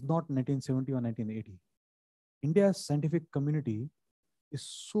 is not 1970 or 1980. India's scientific community is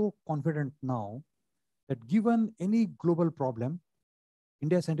so confident now that given any global problem,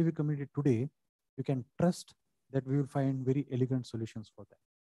 India's scientific community today, you can trust that we will find very elegant solutions for that,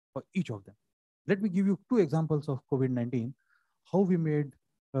 for each of them. Let me give you 2 examples of COVID-19, how we made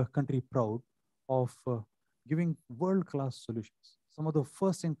a country proud of giving world-class solutions, some of the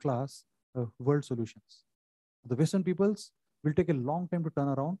first-in-class world solutions. The Western peoples will take a long time to turn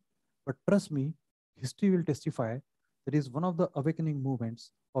around, but trust me, history will testify that is one of the awakening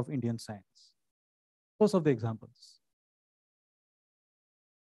movements of Indian science. First of the examples.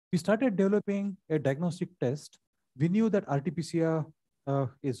 We started developing a diagnostic test. We knew that RT-PCR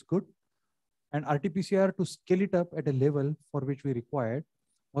is good, and RT-PCR to scale it up at a level for which we required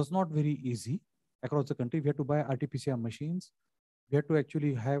was not very easy across the country. We had to buy RT-PCR machines. We had to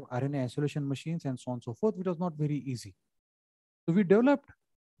actually have RNA isolation machines and so on and so forth, which was not very easy. So we developed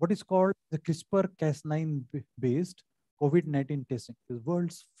what is called the CRISPR-Cas9 based COVID-19 testing, the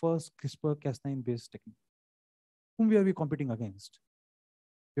world's first CRISPR-Cas9 based technique. Whom were we competing against?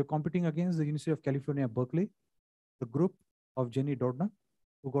 We were competing against the University of California, Berkeley, the group of Jenny Doudna,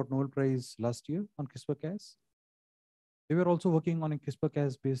 who got Nobel Prize last year on CRISPR-Cas. They were also working on a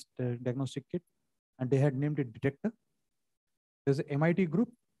CRISPR-Cas based diagnostic kit, and they had named it Detector. There's an MIT group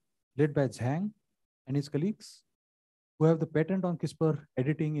led by Zhang and his colleagues who have the patent on CRISPR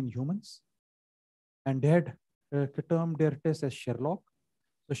editing in humans. And they had termed their test as Sherlock.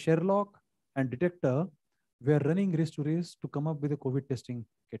 So Sherlock and Detector were running race to race to come up with a COVID testing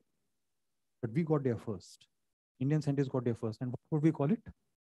kit. But we got there first. Indian scientists got there first. And what would we call it?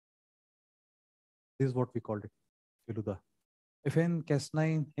 This is what we called it, Feluda.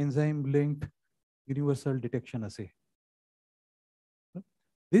 FN-Cas9 enzyme-linked universal detection assay.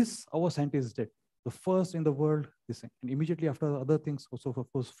 This our scientists did, the first in the world, this thing. And immediately after, other things also,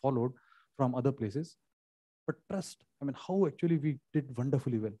 of course, followed from other places. But trust, I mean, how actually we did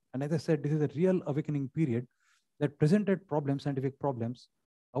wonderfully well. And as I said, this is a real awakening period that presented problems, scientific problems.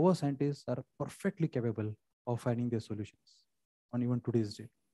 Our scientists are perfectly capable of finding their solutions on even today's date.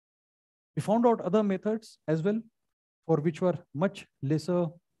 We found out other methods as well, for which were much lesser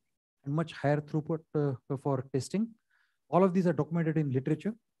and much higher throughput for testing. All of these are documented in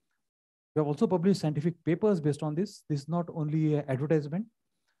literature. We have also published scientific papers based on this. This is not only an advertisement.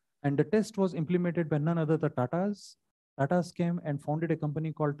 And the test was implemented by none other than Tatas. Tatas came and founded a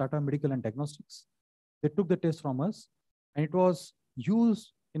company called Tata Medical and Diagnostics. They took the test from us, and it was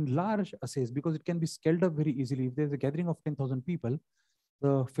used in large assays because it can be scaled up very easily. If there's a gathering of 10,000 people,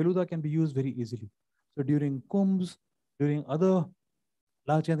 the Feluda can be used very easily. So during Kumbhs, during other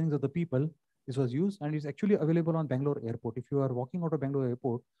large gatherings of the people, this was used, and it's actually available on Bangalore Airport. If you are walking out of Bangalore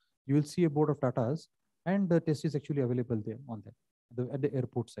Airport, you will see a board of Tatas, and the test is actually available there on that, at the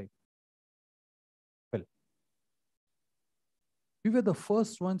airport side. Well, we were the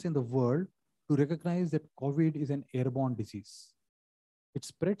first ones in the world to recognize that COVID is an airborne disease. It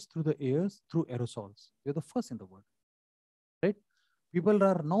spreads through the airs through aerosols. We're the first in the world, right? People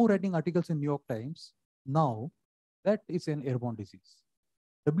are now writing articles in New York Times now that it's an airborne disease.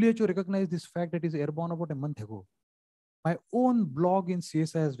 WHO recognized this fact that it's airborne about a month ago. My own blog in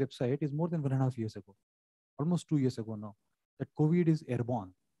CSI's website is more than 1.5 years ago, almost 2 years ago now, that COVID is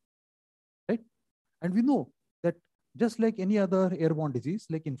airborne, right? And we know that just like any other airborne disease,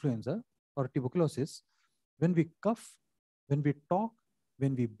 like influenza or tuberculosis, when we cough, when we talk,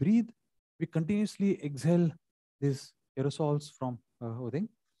 when we breathe, we continuously exhale these aerosols from everything.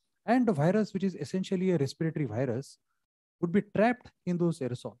 And the virus, which is essentially a respiratory virus, would be trapped in those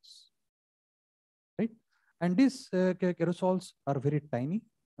aerosols, right? And these aerosols are very tiny,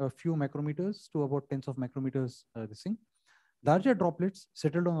 a few micrometers to about tens of micrometers. This thing. Larger droplets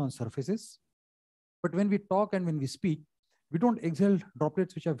settle down on surfaces. But when we talk and when we speak, we don't exhale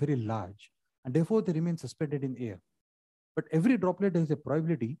droplets which are very large, and therefore they remain suspended in air. But every droplet has a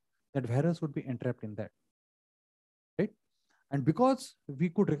probability that virus would be entrapped in that, right? And because we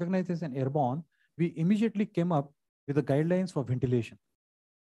could recognize this as an airborne, we immediately came up with the guidelines for ventilation.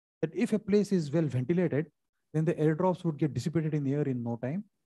 That if a place is well ventilated, then the airdrops would get dissipated in the air in no time.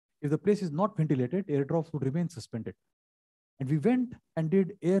 If the place is not ventilated, airdrops would remain suspended. And we went and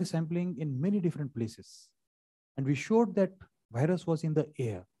did air sampling in many different places. And we showed that virus was in the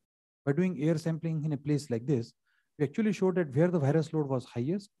air. By doing air sampling in a place like this, we actually showed that where the virus load was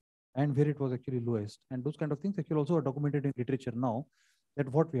highest and where it was actually lowest. And those kind of things actually also are documented in literature now, that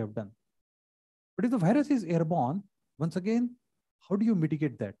what we have done. But if the virus is airborne, once again, how do you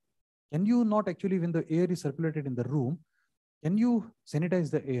mitigate that? Can you not actually, when the air is circulated in the room, can you sanitize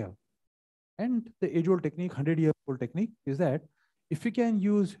the air? And the age-old technique, 100-year-old technique, is that if you can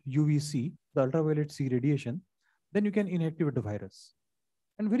use UVC, the ultraviolet C radiation, then you can inactivate the virus.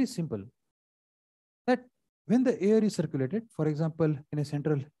 And very simple, that when the air is circulated, for example, in a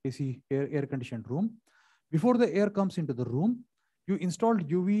central AC air-conditioned room, before the air comes into the room, you installed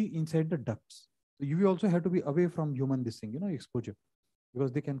UV inside the ducts. The UV also have to be away from human this thing, exposure,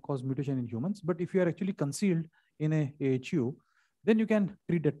 because they can cause mutation in humans. But if you are actually concealed in a AHU, then you can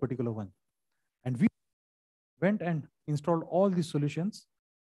treat that particular one. And we went and installed all these solutions,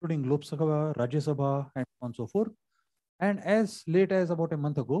 including Lok Sabha, Rajya Sabha, and so on and so forth. And as late as about a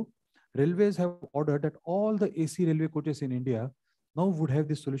month ago, railways have ordered that all the AC railway coaches in India now would have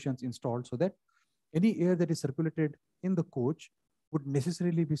these solutions installed, so that any air that is circulated in the coach would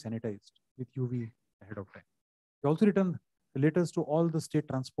necessarily be sanitized with UV ahead of time. We also returned letters to all the state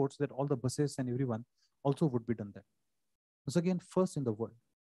transports that all the buses and everyone also would be done that. Once again, first in the world.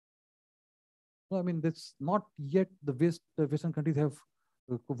 No, I mean, that's not yet the Western countries have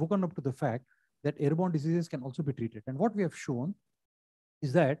woken up to the fact that airborne diseases can also be treated. And what we have shown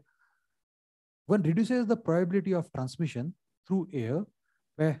is that one reduces the probability of transmission through air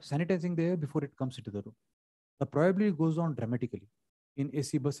by sanitizing the air before it comes into the room. The probability goes down dramatically in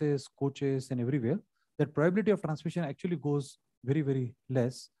AC buses, coaches, and everywhere. That probability of transmission actually goes very, very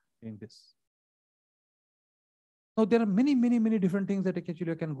less in this. Now, there are many, many, many different things that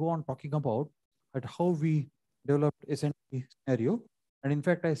actually I can go on talking about at how we developed a scenario. And in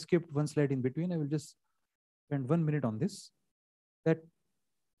fact, I skipped one slide in between. I will just spend 1 minute on this. That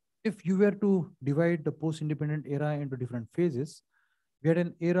if you were to divide the post-independent era into different phases, we had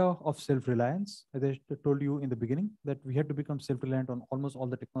an era of self-reliance, as I told you in the beginning, that we had to become self-reliant on almost all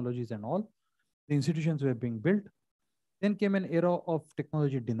the technologies and all. The institutions were being built. Then came an era of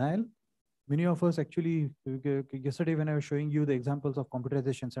technology denial. Many of us actually, yesterday when I was showing you the examples of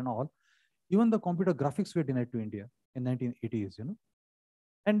computerizations and all, even the computer graphics were denied to India in 1980s,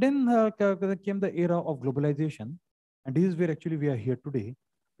 And then came the era of globalization. And this is where actually we are here today,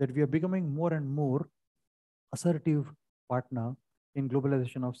 that we are becoming more and more assertive partner in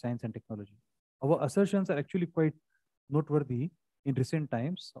globalization of science and technology. Our assertions are actually quite noteworthy in recent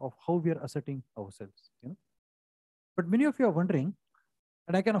times of how we are asserting ourselves. But many of you are wondering,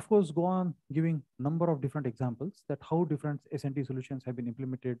 and I can of course go on giving number of different examples that how different SNT solutions have been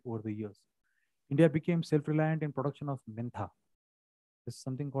implemented over the years. India became self-reliant in production of mentha. There's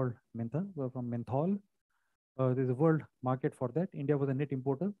something called mentha from menthol. There's a world market for that. India was a net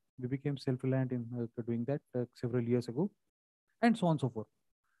importer. We became self-reliant in doing that several years ago, and so on and so forth.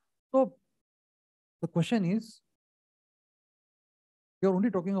 So the question is, we are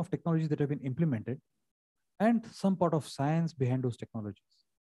only talking of technologies that have been implemented and some part of science behind those technologies.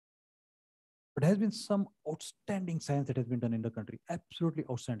 But there has been some outstanding science that has been done in the country, absolutely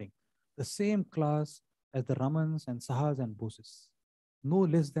outstanding. The same class as the Ramans and Sahas and Boses, no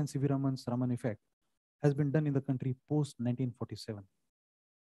less than C.V. Raman's Raman effect, has been done in the country post 1947.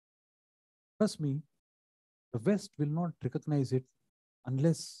 Trust me, the West will not recognize it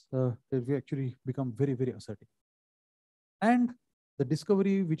unless we actually become very, very assertive. And the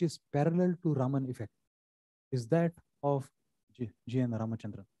discovery which is parallel to Raman effect is that of G.N.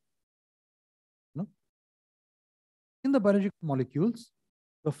 Ramachandran. In the biological molecules,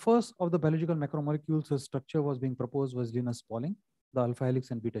 the first of the biological macromolecules whose structure was being proposed was Linus Pauling, the alpha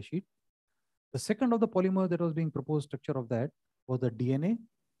helix and beta sheet. The second of the polymer that was being proposed structure of that was the DNA,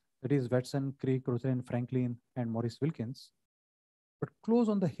 that is Watson, Crick, Rosalind Franklin, and Maurice Wilkins. But close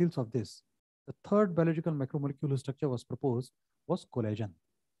on the heels of this, the third biological macromolecule whose structure was proposed was collagen,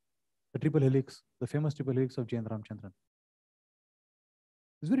 the triple helix, the famous triple helix of J.N. Ramachandran.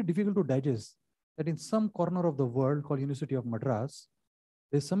 It's very difficult to digest that in some corner of the world called University of Madras,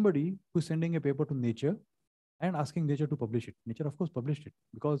 there's somebody who's sending a paper to Nature and asking Nature to publish it. Nature, of course, published it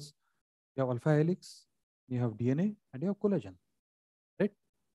because you have alpha helix, you have DNA, and you have collagen, right?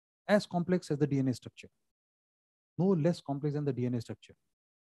 As complex as the DNA structure, no less complex than the DNA structure.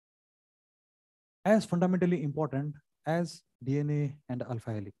 As fundamentally important as DNA and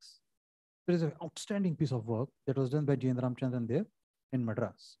alpha helix. There is an outstanding piece of work that was done by J. Ramchandran there in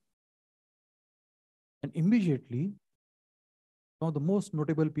Madras. And immediately, some of the most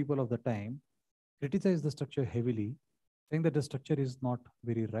notable people of the time criticized the structure heavily, saying that the structure is not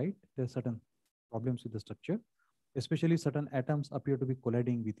very right. There are certain problems with the structure, especially certain atoms appear to be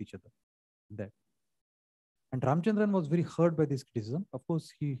colliding with each other. That. And Ramchandran was very hurt by this criticism. Of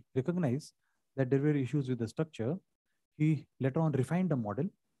course, he recognized that there were issues with the structure. He later on refined the model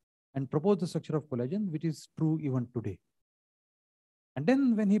and proposed the structure of collagen, which is true even today. And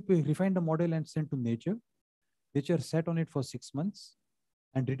then when he refined the model and sent to Nature, Nature sat on it for 6 months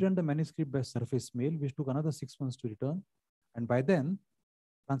and returned the manuscript by surface mail, which took another 6 months to return. And by then,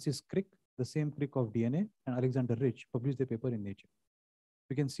 Francis Crick, the same Crick of DNA, and Alexander Rich published the paper in Nature.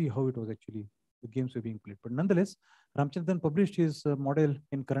 We can see how it was actually, the games were being played. But nonetheless, Ramchandran published his model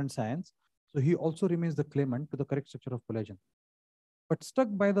in Current Science. So he also remains the claimant to the correct structure of collagen. But struck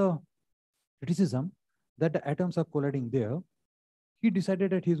by the criticism that the atoms are colliding there, he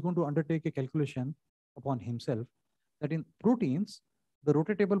decided that he's going to undertake a calculation upon himself that in proteins, the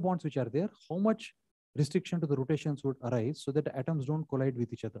rotatable bonds which are there, how much restriction to the rotations would arise so that the atoms don't collide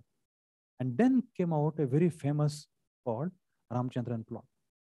with each other. And then came out a very famous called Ramchandran plot.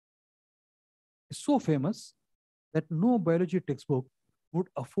 It's so famous that no biology textbook would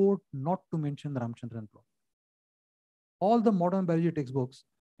afford not to mention the Ramchandran plot. All the modern biology textbooks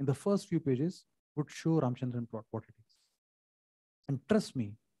in the first few pages would show Ramchandran plot, what it is. And trust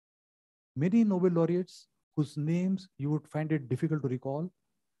me, many Nobel laureates whose names you would find it difficult to recall,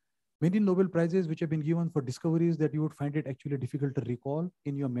 many Nobel Prizes which have been given for discoveries that you would find it actually difficult to recall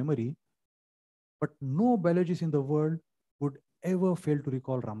in your memory, but no biologist in the world would ever fail to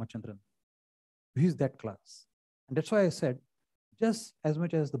recall Ramachandran. He's that class. And that's why I said, just as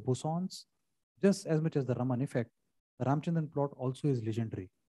much as the bosons, just as much as the Raman effect, the Ramchandran plot also is legendary.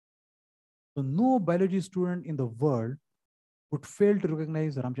 So no biology student in the world would fail to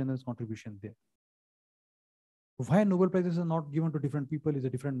recognize Ramchandran's contribution there. Why Nobel Prizes are not given to different people is a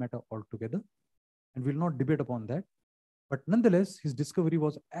different matter altogether, and we'll not debate upon that. But nonetheless, his discovery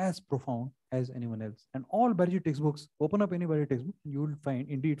was as profound as anyone else. And all biology textbooks, open up any biology textbook, and you will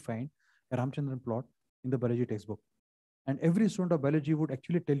indeed find a Ramchandran plot in the biology textbook. And every student of biology would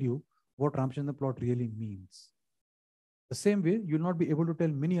actually tell you what Ramchandran plot really means. The same way, you'll not be able to tell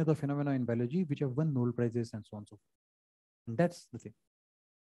many other phenomena in biology which have won Nobel Prizes and so on and so forth. And that's the thing.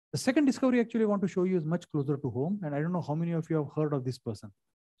 The second discovery actually I want to show you is much closer to home. And I don't know how many of you have heard of this person,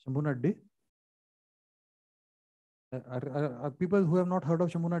 Shambhunath Dey. Are people who have not heard of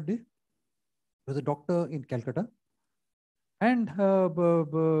Shambhunath Dey? He was a doctor in Calcutta. And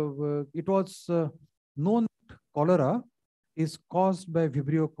it was known that cholera is caused by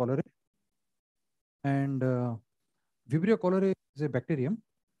Vibrio cholerae. And Vibrio cholerae is a bacterium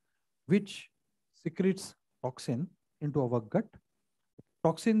which secretes toxin into our gut.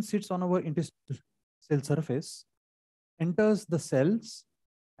 Toxin sits on our intestinal cell surface, enters the cells,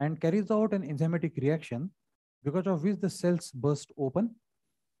 and carries out an enzymatic reaction, because of which the cells burst open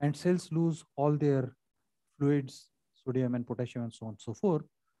and cells lose all their fluids, sodium and potassium and so on and so forth.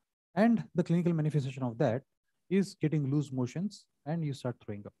 And the clinical manifestation of that is getting loose motions and you start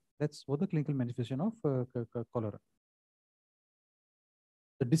throwing up. That's what the clinical manifestation of cholera.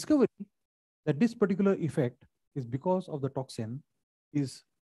 The discovery that this particular effect is because of the toxin is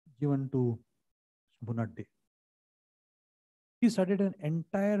given to Shambhunath Dey. He started an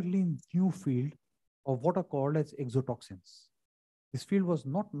entirely new field of what are called as exotoxins. This field was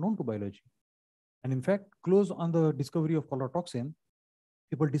not known to biology. And in fact, close on the discovery of cholera toxin,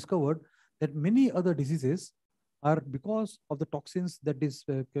 people discovered that many other diseases are because of the toxins that this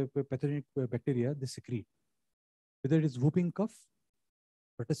pathogenic bacteria they secrete. Whether it is whooping cough,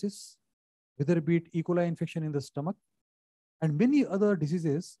 pertussis, whether it be E. coli infection in the stomach, and many other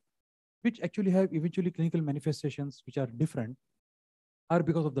diseases which actually have eventually clinical manifestations which are different, are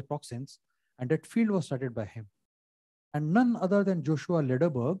because of the toxins. And that field was started by him. And none other than Joshua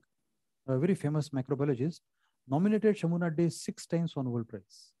Lederberg, a very famous microbiologist, nominated Shambhunath Dey 6 times for Nobel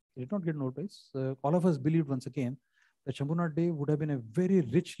Prize. He did not get Nobel Prize. All of us believed once again that Shambhunath Dey would have been a very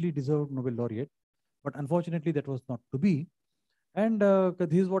richly deserved Nobel laureate, but unfortunately that was not to be. And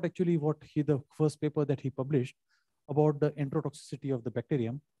this is what the first paper that he published about the enterotoxicity of the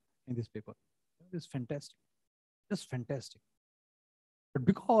bacterium in this paper. It's fantastic, just fantastic. But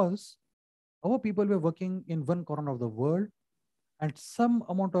because our people were working in one corner of the world, and some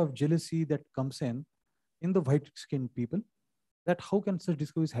amount of jealousy that comes in the white-skinned people, that how can such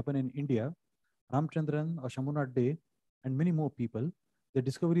discoveries happen in India? Ramchandran or Shambhunath Dey and many more people, the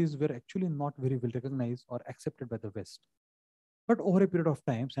discoveries were actually not very well recognized or accepted by the West. But over a period of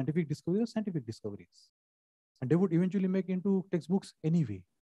time, scientific discoveries are scientific discoveries. And they would eventually make into textbooks anyway.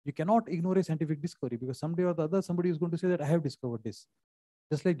 You cannot ignore a scientific discovery because someday or the other, somebody is going to say that I have discovered this.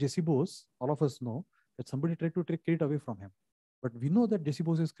 Just like Jesse Bose, all of us know that somebody tried to take credit away from him. But we know that Jesse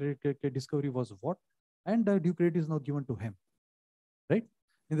Bose's discovery was what? And due credit is now given to him, right?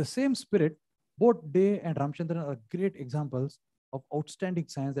 In the same spirit, both Day and Ramchandran are great examples of outstanding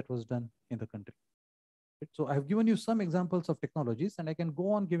science that was done in the country. Right? So I have given you some examples of technologies and I can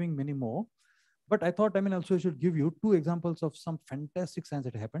go on giving many more. But I thought, also I should give you two examples of some fantastic science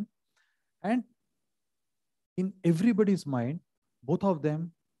that happened. And in everybody's mind, both of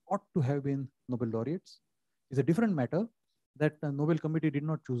them ought to have been Nobel laureates. It's a different matter that the Nobel Committee did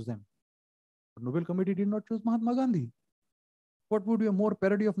not choose them. The Nobel Committee did not choose Mahatma Gandhi. What would be a more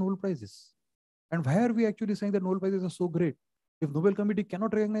parody of Nobel Prizes? And why are we actually saying that Nobel Prizes are so great if Nobel Committee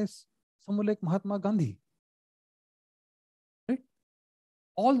cannot recognize someone like Mahatma Gandhi? Right?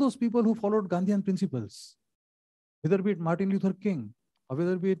 All those people who followed Gandhian principles, whether be it Martin Luther King or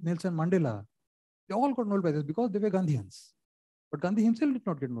whether be it Nelson Mandela, they all got Nobel Prizes because they were Gandhians. But Gandhi himself did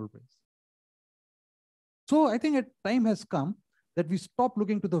not get Nobel Prize. So I think a time has come that we stop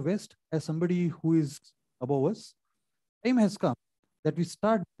looking to the West as somebody who is above us. Time has come that we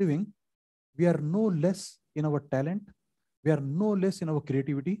start believing we are no less in our talent, we are no less in our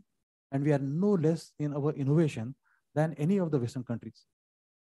creativity, and we are no less in our innovation than any of the Western countries.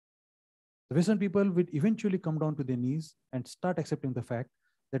 The Western people will eventually come down to their knees and start accepting the fact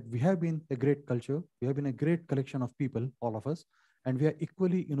that we have been a great culture, we have been a great collection of people, all of us, and we are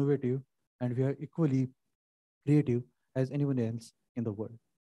equally innovative and we are equally creative as anyone else in the world.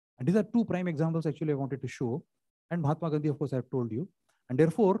 And these are two prime examples actually I wanted to show. And Mahatma Gandhi, of course, I have told you. And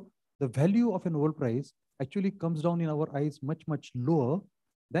therefore, the value of a Nobel Prize actually comes down in our eyes much, much lower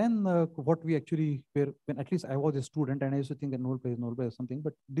than what we actually were, when at least I was a student and I used to think that Nobel Prize is something,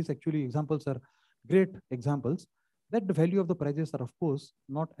 but these actually examples are great examples that the value of the prizes are, of course,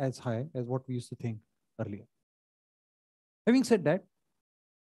 not as high as what we used to think earlier. Having said that,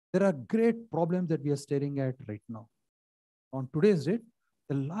 there are great problems that we are staring at right now. On today's date,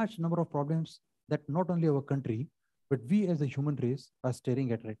 a large number of problems that not only our country, but we as a human race are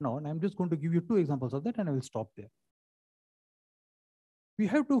staring at right now. And I'm just going to give you two examples of that and I will stop there. We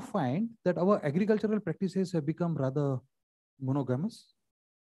have to find that our agricultural practices have become rather monogamous,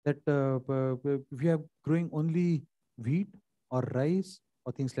 that we are growing only wheat or rice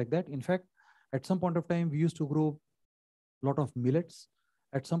or things like that. In fact, at some point of time, we used to grow a lot of millets.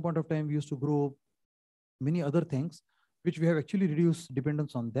 At some point of time, we used to grow many other things, which we have actually reduced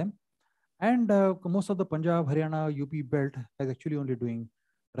dependence on them. And most of the Punjab, Haryana, UP belt is actually only doing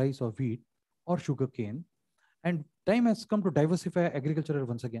rice or wheat or sugar cane. And time has come to diversify agriculture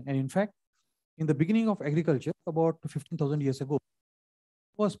once again. And in fact, in the beginning of agriculture, about 15,000 years ago,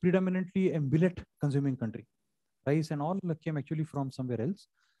 was predominantly a millet consuming country. Rice and all came actually from somewhere else.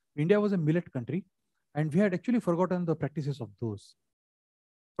 India was a millet country, and we had actually forgotten the practices of those.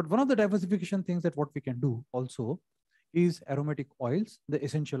 But one of the diversification things that what we can do also is aromatic oils, the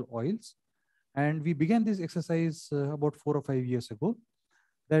essential oils. And we began this exercise about 4 or 5 years ago,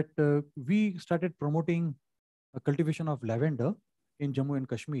 that we started promoting a cultivation of lavender in Jammu and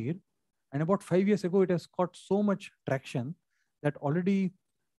Kashmir. And about 5 years ago, it has got so much traction that already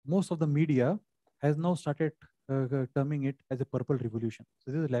most of the media has now started terming it as a purple revolution.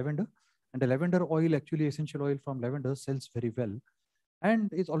 So this is lavender, and the lavender oil, actually essential oil from lavender, sells very well.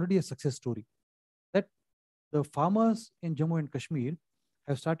 And it's already a success story that the farmers in Jammu and Kashmir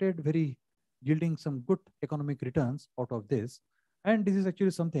have started very yielding some good economic returns out of this. And this is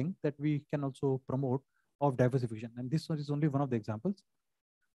actually something that we can also promote of diversification. And this one is only one of the examples.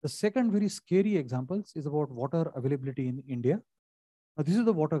 The second very scary examples is about water availability in India. Now, this is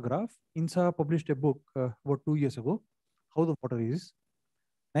the water graph. INSA published a book about 2 years ago, how the water is.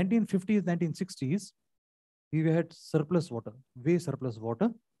 1950s, 1960s, we had surplus water, way surplus water.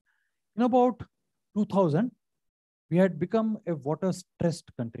 In about 2000, we had become a water stressed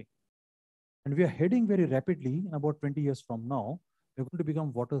country. And we are heading very rapidly, in about 20 years from now, we're going to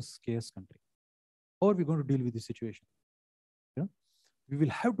become water scarce country. How are we going to deal with this situation? You know, we will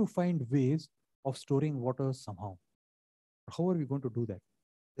have to find ways of storing water somehow. How are we going to do that?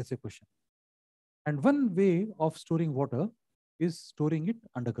 That's a question. And one way of storing water is storing it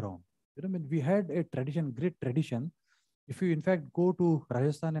underground. You know, I mean, we had a tradition, great tradition. If you in fact go to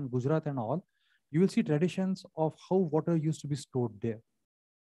Rajasthan and Gujarat and all, you will see traditions of how water used to be stored there.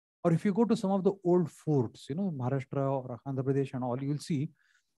 Or if you go to some of the old forts, you know, Maharashtra or Andhra Pradesh and all, you will see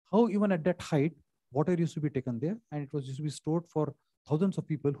how even at that height, water used to be taken there and it was used to be stored for thousands of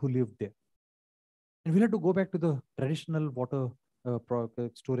people who lived there. And we'll have to go back to the traditional water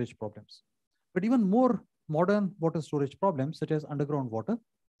storage problems. But even more modern water storage problems, such as underground water.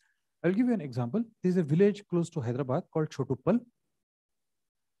 I'll give you an example. There's a village close to Hyderabad called Chotuppal.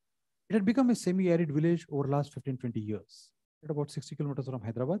 It had become a semi-arid village over the last 15, 20 years. At about 60 kilometers from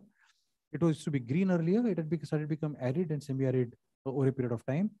Hyderabad. It was to be green earlier. It had started to become arid and semi-arid over a period of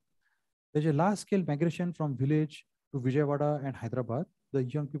time. There's a large-scale migration from village to Vijayawada and Hyderabad. The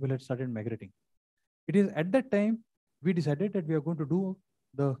young people had started migrating. It is at that time we decided that we are going to do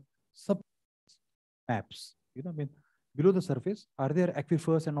the sub maps. You know, I mean, below the surface, are there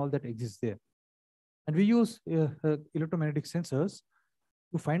aquifers and all that exists there? And we use electromagnetic sensors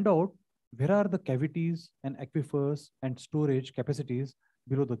to find out where are the cavities and aquifers and storage capacities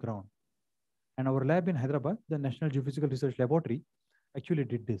below the ground. And our lab in Hyderabad, the National Geophysical Research Laboratory, actually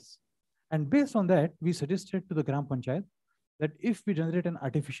did this. And based on that, we suggested to the Gram Panchayat that if we generate an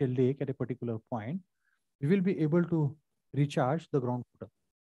artificial lake at a particular point, we will be able to recharge the groundwater.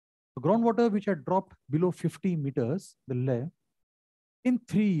 The groundwater which had dropped below 50 meters, the layer, in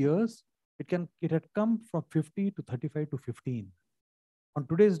 3 years, it had come from 50 to 35 to 15. On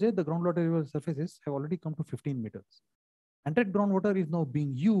today's day, the groundwater level surfaces have already come to 15 meters. And that groundwater is now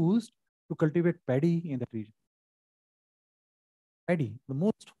being used to cultivate paddy in that region. Paddy, the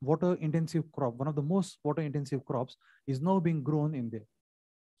most water intensive crop, one of the most water intensive crops, is now being grown in there.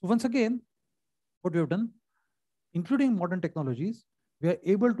 So once again, what we have done, including modern technologies, we are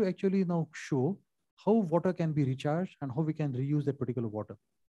able to actually now show how water can be recharged and how we can reuse that particular water.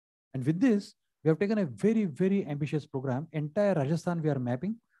 And with this, we have taken a very, very ambitious program. Entire Rajasthan we are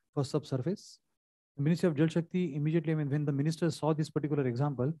mapping for subsurface. The Ministry of Jal Shakti immediately, I mean, when the minister saw this particular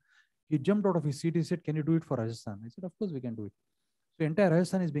example, he jumped out of his seat. He said, "Can you do it for Rajasthan?" I said, "Of course we can do it." So entire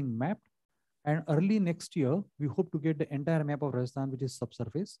Rajasthan is being mapped. And early next year, we hope to get the entire map of Rajasthan, which is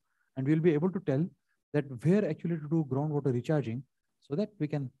subsurface. And we'll be able to tell that where actually to do groundwater recharging so that we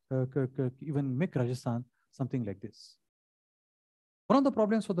can even make Rajasthan something like this. One of the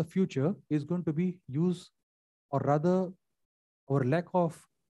problems for the future is going to be use, or rather our lack of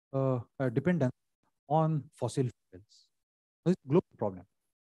dependence on fossil fuels. It's a global problem.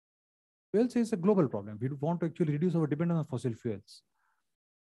 Fuels is a global problem. We want to actually reduce our dependence on fossil fuels.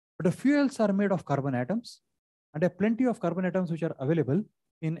 But the fuels are made of carbon atoms, and there are plenty of carbon atoms which are available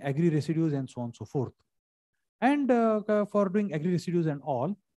in agri residues and so on and so forth. And for doing agri residues and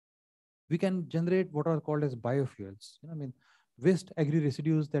all, we can generate what are called as biofuels. You know, I mean, waste agri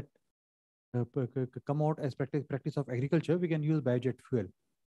residues that come out as practice of agriculture, we can use biojet fuel.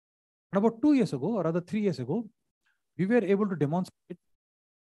 And about 2 years ago, or rather 3 years ago, we were able to demonstrate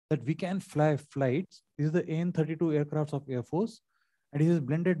that we can fly flights. This is the AN-32 aircrafts of Air Force, and this is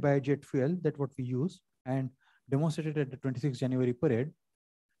blended biojet fuel, that what we use, and demonstrated at the 26th January parade.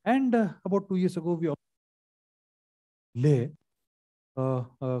 And about 2 years ago, we lay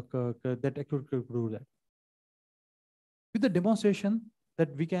that actually could do that. With the demonstration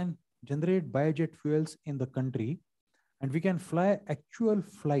that we can generate biojet fuels in the country, and we can fly actual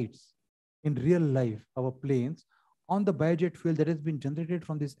flights in real life, our planes, on the biojet fuel that has been generated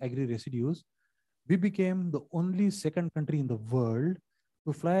from these agri residues, we became the only second country in the world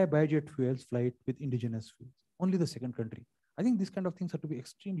to fly a biojet fuels flight with indigenous fuels. Only the second country. I think these kind of things have to be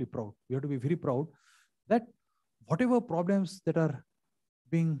extremely proud. We have to be very proud that whatever problems that are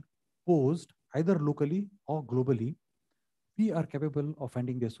being posed, either locally or globally, we are capable of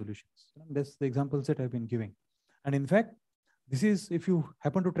finding their solutions. And that's the examples that I've been giving. And in fact, this is, if you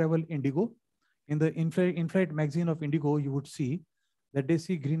happen to travel Indigo, in the in-flight magazine of Indigo, you would see that they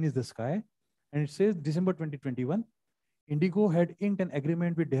see green is the sky. And it says December 2021, Indigo had inked an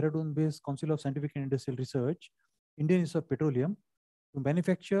agreement with Dehradun-based Council of Scientific and Industrial Research, Indian Institute of Petroleum, to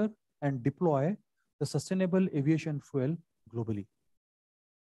manufacture and deploy the sustainable aviation fuel globally.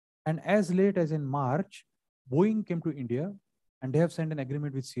 And as late as in March, Boeing came to India and they have signed an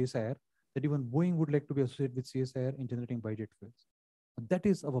agreement with CSIR that even Boeing would like to be associated with CSIR in generating biojet fuels. That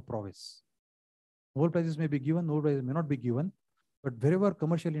is our prowess. Nobel prizes may be given, Nobel prizes may not be given, but wherever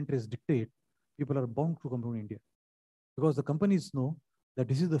commercial interests dictate, people are bound to come to India. Because the companies know that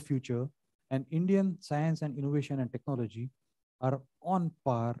this is the future, and Indian science and innovation and technology are on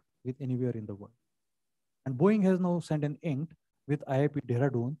par with anywhere in the world. And Boeing has now signed an ink with IIP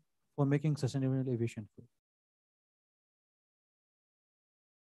Dehradun for making sustainable aviation fuel.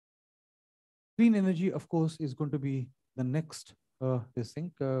 Clean energy, of course, is going to be the next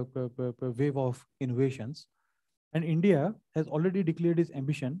wave of innovations. And India has already declared its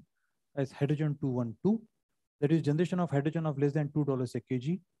ambition as hydrogen 212, that is generation of hydrogen of less than $2 a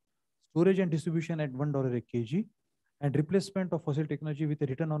kg, storage and distribution at $1 a kg, and replacement of fossil technology with a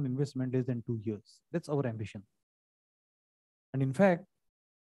return on investment less than 2 years. That's our ambition. And in fact,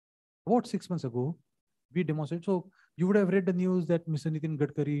 about 6 months ago, we demonstrated. So you would have read the news that Mr. Nitin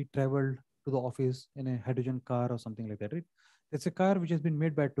Gadkari traveled to the office in a hydrogen car or something like that, right? It's a car which has been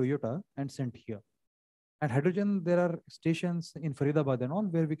made by Toyota and sent here. And hydrogen, there are stations in Faridabad and all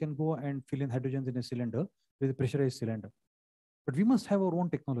where we can go and fill in hydrogens in a cylinder with a pressurized cylinder. But we must have our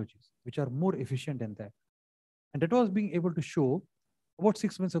own technologies which are more efficient than that. And that was being able to show about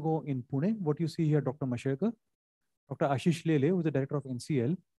 6 months ago in Pune. What you see here, Dr. Mashekar, Dr. Ashish Lele, who is the director of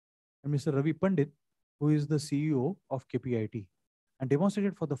NCL, and Mr. Ravi Pandit, who is the CEO of KPIT, and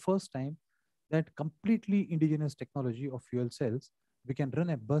demonstrated for the first time that completely indigenous technology of fuel cells, we can run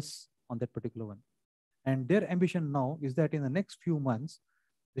a bus on that particular one. And their ambition now is that in the next few months,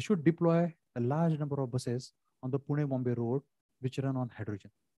 they should deploy a large number of buses on the Pune-Bombay road, which run on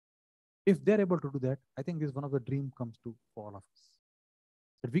hydrogen. If they're able to do that, I think this is one of the dream comes true for all of us.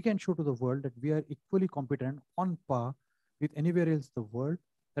 That we can show to the world that we are equally competent, on par with anywhere else in the world,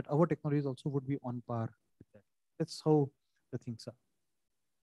 that our technologies also would be on par with that. That's how the things are.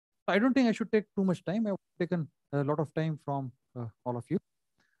 I don't think I should take too much time. I've taken a lot of time from all of you.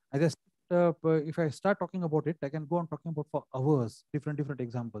 I just, if I start talking about it, I can go on talking about for hours, different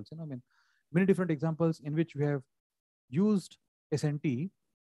examples. I mean, many different examples in which we have used SNT,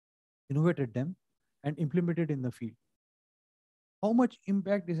 innovated them, and implemented in the field. How much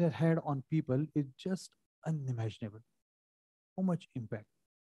impact this has had on people is just unimaginable. How much impact?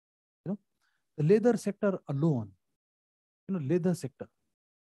 The leather sector alone, leather sector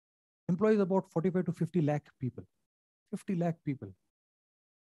employs about 45 to 50 lakh people. 50 lakh people.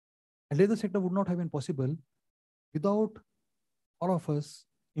 And leather sector would not have been possible without all of us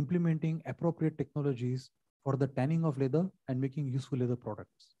implementing appropriate technologies for the tanning of leather and making useful leather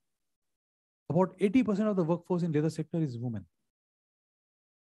products. About 80% of the workforce in leather sector is women.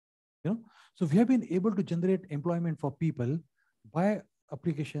 So we have been able to generate employment for people by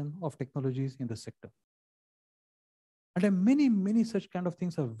application of technologies in the sector. And many such kind of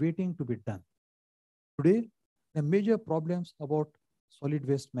things are waiting to be done. Today, there are major problems about solid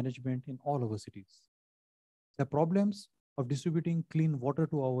waste management in all our cities. There are problems of distributing clean water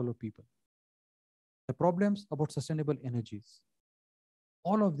to our people. There are problems about sustainable energies.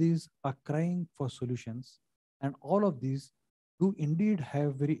 All of these are crying for solutions, and all of these do indeed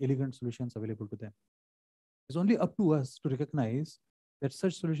have very elegant solutions available to them. It's only up to us to recognize that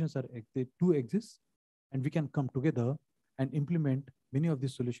such solutions they do exist, and we can come together and implement many of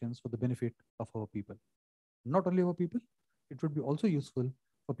these solutions for the benefit of our people. Not only our people, it would be also useful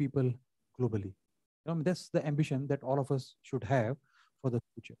for people globally. That's the ambition that all of us should have for the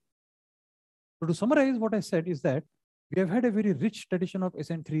future. So to summarize what I said is that we have had a very rich tradition of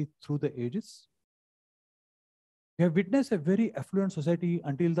SN3 through the ages. We have witnessed a very affluent society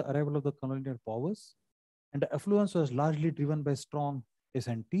until the arrival of the colonial powers, and the affluence was largely driven by strong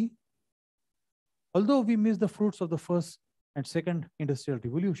SNT. Although we miss the fruits of the first and second industrial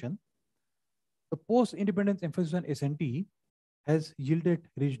revolution, the post-independence emphasis on SNT has yielded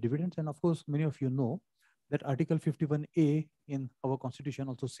rich dividends. And of course, many of you know that Article 51A in our constitution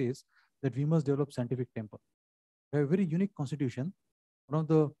also says that we must develop scientific temper. We have a very unique constitution, one of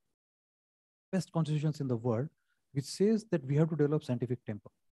the best constitutions in the world, which says that we have to develop scientific temper.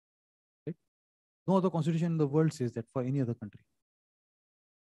 Right? No other constitution in the world says that for any other country.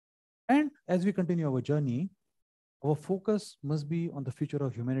 And as we continue our journey, our focus must be on the future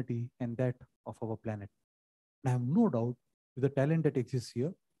of humanity and that of our planet. And I have no doubt with the talent that exists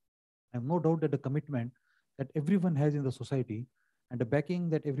here, I have no doubt that the commitment that everyone has in the society and the backing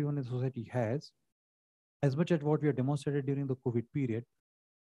that everyone in the society has, as much as what we have demonstrated during the COVID period,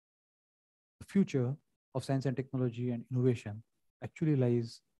 the future of science and technology and innovation actually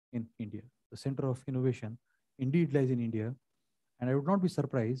lies in India. The center of innovation indeed lies in India. And I would not be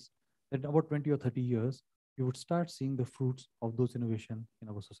surprised that in about 20 or 30 years, we would start seeing the fruits of those innovations in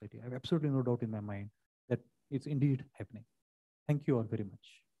our society. I have absolutely no doubt in my mind that it's indeed happening. Thank you all very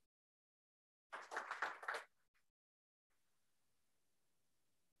much.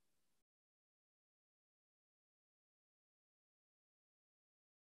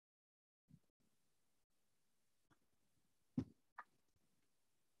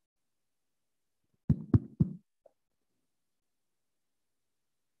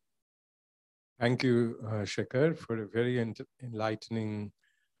 Thank you, Shekhar, for a very enlightening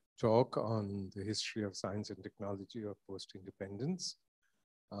talk on the history of science and technology of post-independence.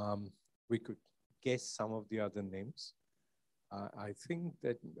 We could guess some of the other names. I think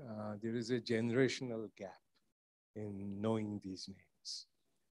that there is a generational gap in knowing these names.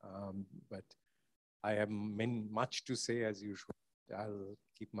 But I have much to say as usual. I'll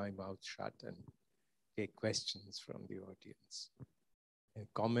keep my mouth shut and take questions from the audience.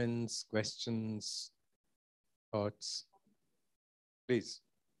 Comments, questions, thoughts, please.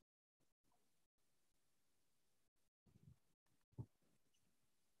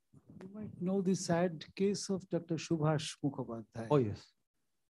 You might know the sad case of Dr. Subhash Mukhopadhyay. Oh, yes.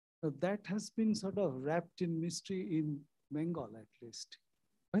 That has been sort of wrapped in mystery in Bengal, at least.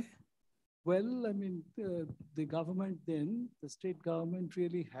 Why? Well, I mean, the government then, the state government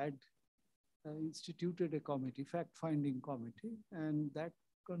really had instituted a committee, fact-finding committee, and that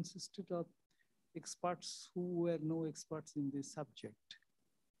consisted of experts who were no experts in this subject.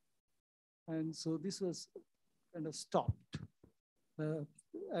 And so this was kind of stopped.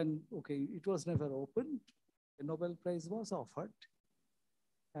 And okay, it was never opened. The Nobel Prize was offered,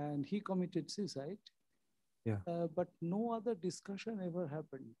 and he committed suicide. Yeah. But no other discussion ever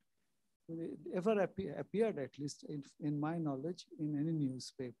happened. Ever appeared, at least in my knowledge, in any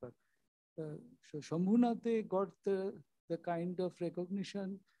newspaper. So Shambhunathe got the kind of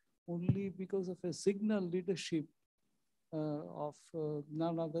recognition only because of a signal leadership of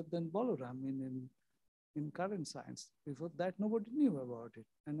none other than Balaram in current science. Before that, nobody knew about it.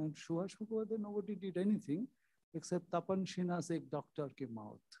 And on Subhash Mukhopadhyay, nobody did anything except Tapan Sinha's Ek Doctor Ke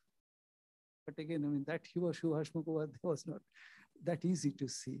Maut. But again, I mean, that Subhash Mukhopadhyay was not that easy to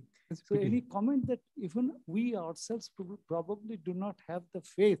see. So any comment that even we ourselves probably do not have the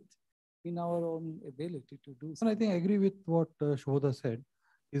faith in our own ability to do so. And I think I agree with what Shobhita said,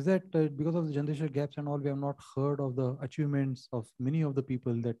 is that because of the generational gaps and all, we have not heard of the achievements of many of the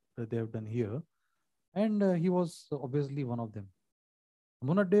people that they have done here. And he was obviously one of them.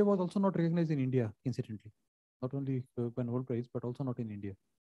 Shambhunath was also not recognized in India, incidentally. Not only by Nobel Prize, but also not in India.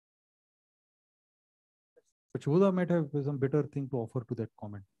 But Shobhita might have some better thing to offer to that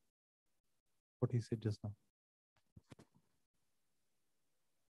comment, what he said just now.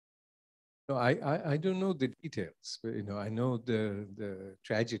 No, I don't know the details. But, I know the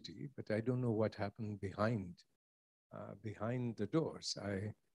tragedy, but I don't know what happened behind the doors.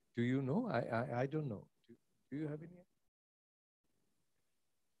 Do you know? I don't know. Do you have any?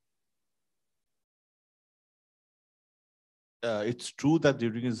 It's true that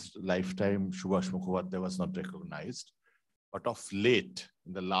during his lifetime, Subhash Mukhopadhyay was not recognized. But of late,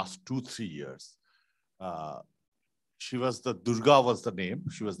 in the last 2-3 years, Durga was the name.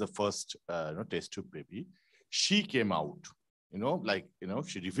 She was the first test tube baby. She came out,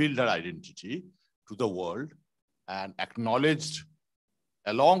 she revealed her identity to the world and acknowledged,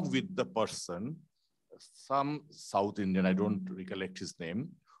 along with the person, some South Indian, I don't recollect his name,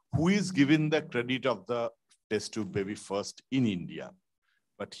 who is given the credit of the test tube baby first in India.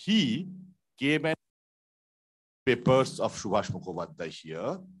 But he came and papers of Subhash Mukhopadhyay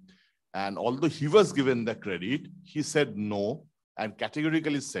here. And although he was given the credit, he said no and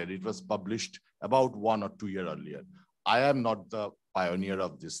categorically said it was published about 1 or 2 years earlier. I am not the pioneer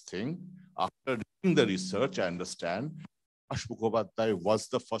of this thing. After doing the research, I understand Subhash Mukhopadhyay was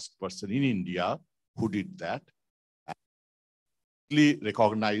the first person in India who did that.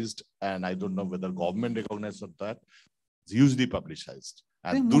 Recognized, and I don't know whether government recognized that, it's usually publicized.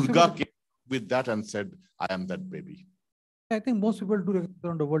 And Durga came with that and said, I am that baby. I think most people do recognize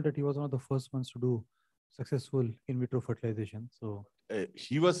around the world that he was one of the first ones to do successful in vitro fertilization. So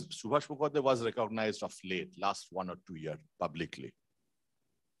Subhash Mukhopadhyay was recognized of late, last 1 or 2 years publicly.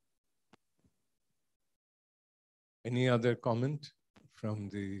 Any other comment from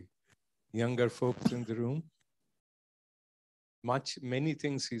the younger folks in the room? Many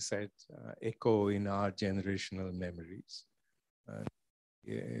things he said echo in our generational memories.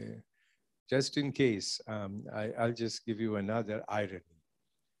 Yeah. Just in case, I'll just give you another irony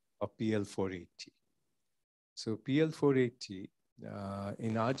of PL480. So PL480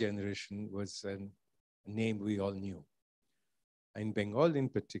 in our generation was a name we all knew. In Bengal in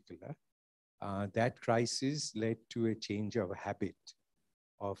particular, that crisis led to a change of habit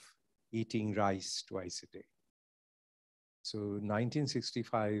of eating rice twice a day. So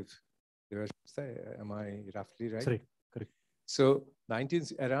 1965, am I roughly right? Correct. So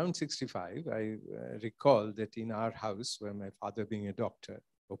around 65, I recall that in our house, where my father being a doctor,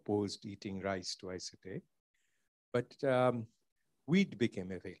 opposed eating rice twice a day, but wheat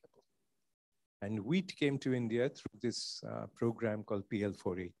became available. And wheat came to India through this program called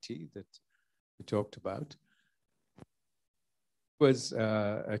PL480 that we talked about. was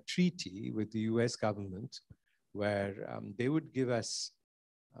a treaty with the US government where they would give us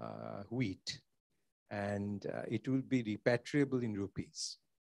wheat, and it will be repatriable in rupees.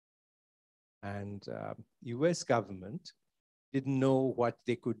 And US government didn't know what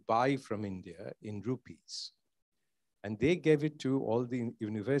they could buy from India in rupees. And they gave it to all the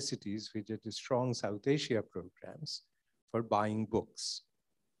universities which had strong South Asia programs for buying books.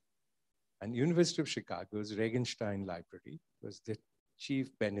 And University of Chicago's Regenstein Library was the chief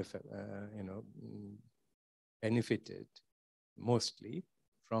benefited mostly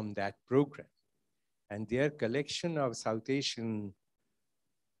from that program. And their collection of South Asian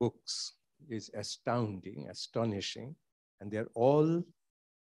books is astounding, astonishing, and they're all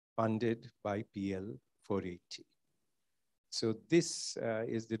funded by PL 480. So this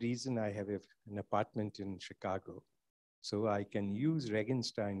is the reason I have an apartment in Chicago. So I can use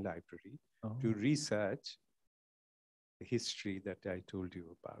Regenstein Library to research the history that I told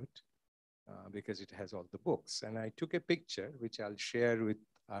you about, because it has all the books. And I took a picture, which I'll share with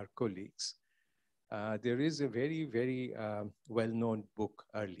our colleagues. There is a very, very well-known book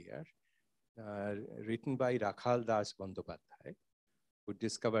earlier, written by Rakhal Das Bandyopadhyay, who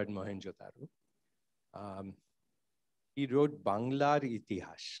discovered Mohenjo-daro. He wrote Banglar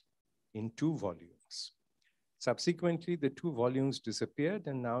Itihash in 2 volumes. Subsequently, the 2 volumes disappeared,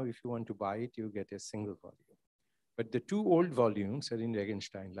 and now if you want to buy it, you get a single volume. But the 2 old volumes are in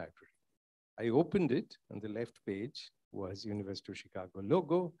Regenstein Library. I opened it, on the left page was University of Chicago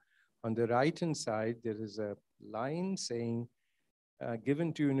logo. On the right-hand side, there is a line saying,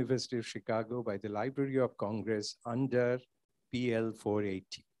 given to University of Chicago by the Library of Congress under PL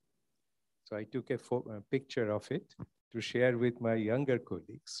 480. So I took a picture of it to share with my younger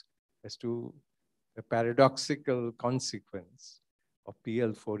colleagues as to the paradoxical consequence of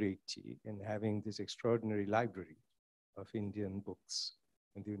PL 480 in having this extraordinary library of Indian books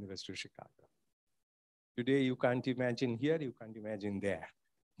in the University of Chicago. Today, you can't imagine here, you can't imagine there,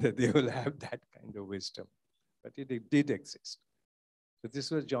 that they will have that kind of wisdom, but it did exist. So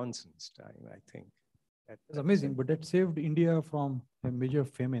this was Johnson's time, I think. It's amazing, but that saved India from a major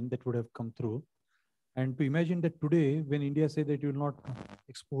famine that would have come through. And to imagine that today, when India says that you will not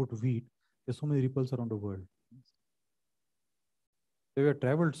export wheat, there's so many ripples around the world. They have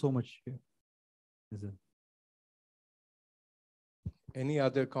traveled so much here. Any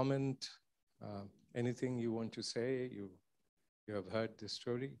other comment? Anything you want to say? You have heard the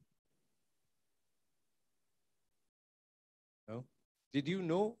story? No? Did you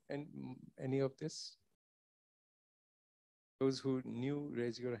know any of this? Those who knew,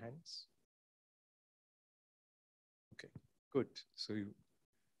 raise your hands. Okay, good. So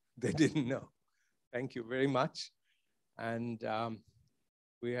they didn't know. Thank you very much. And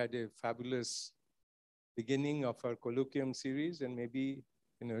we had a fabulous beginning of our colloquium series, and maybe,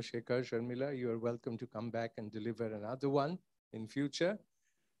 Shekhar, Sharmila, you are welcome to come back and deliver another one in future.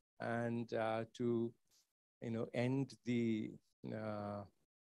 And to, end the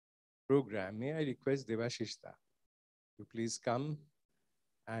program, may I request Devashishta to please come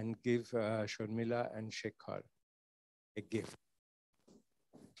and give Sharmila and Shekhar a gift.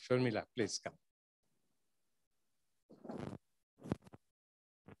 Sharmila, please come.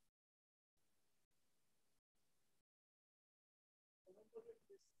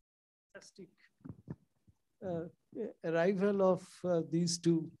 Fantastic arrival of these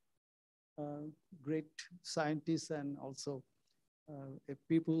 2 great scientists and also a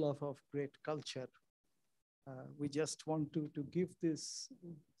people of great culture. We just want to give this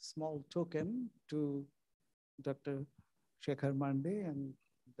small token to Dr. Shekhar Mande and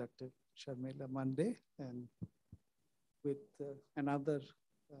Dr. Sharmila Mande, and with another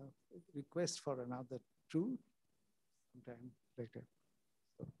request for another 2 sometime later.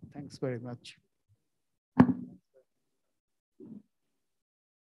 So thanks very much.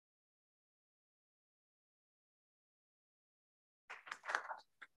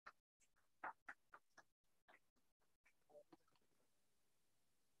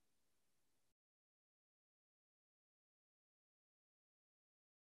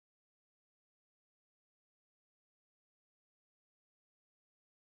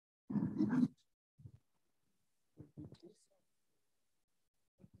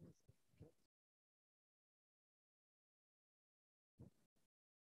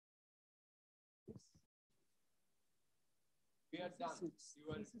 We are done.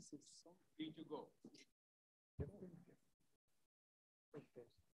 You are free to go.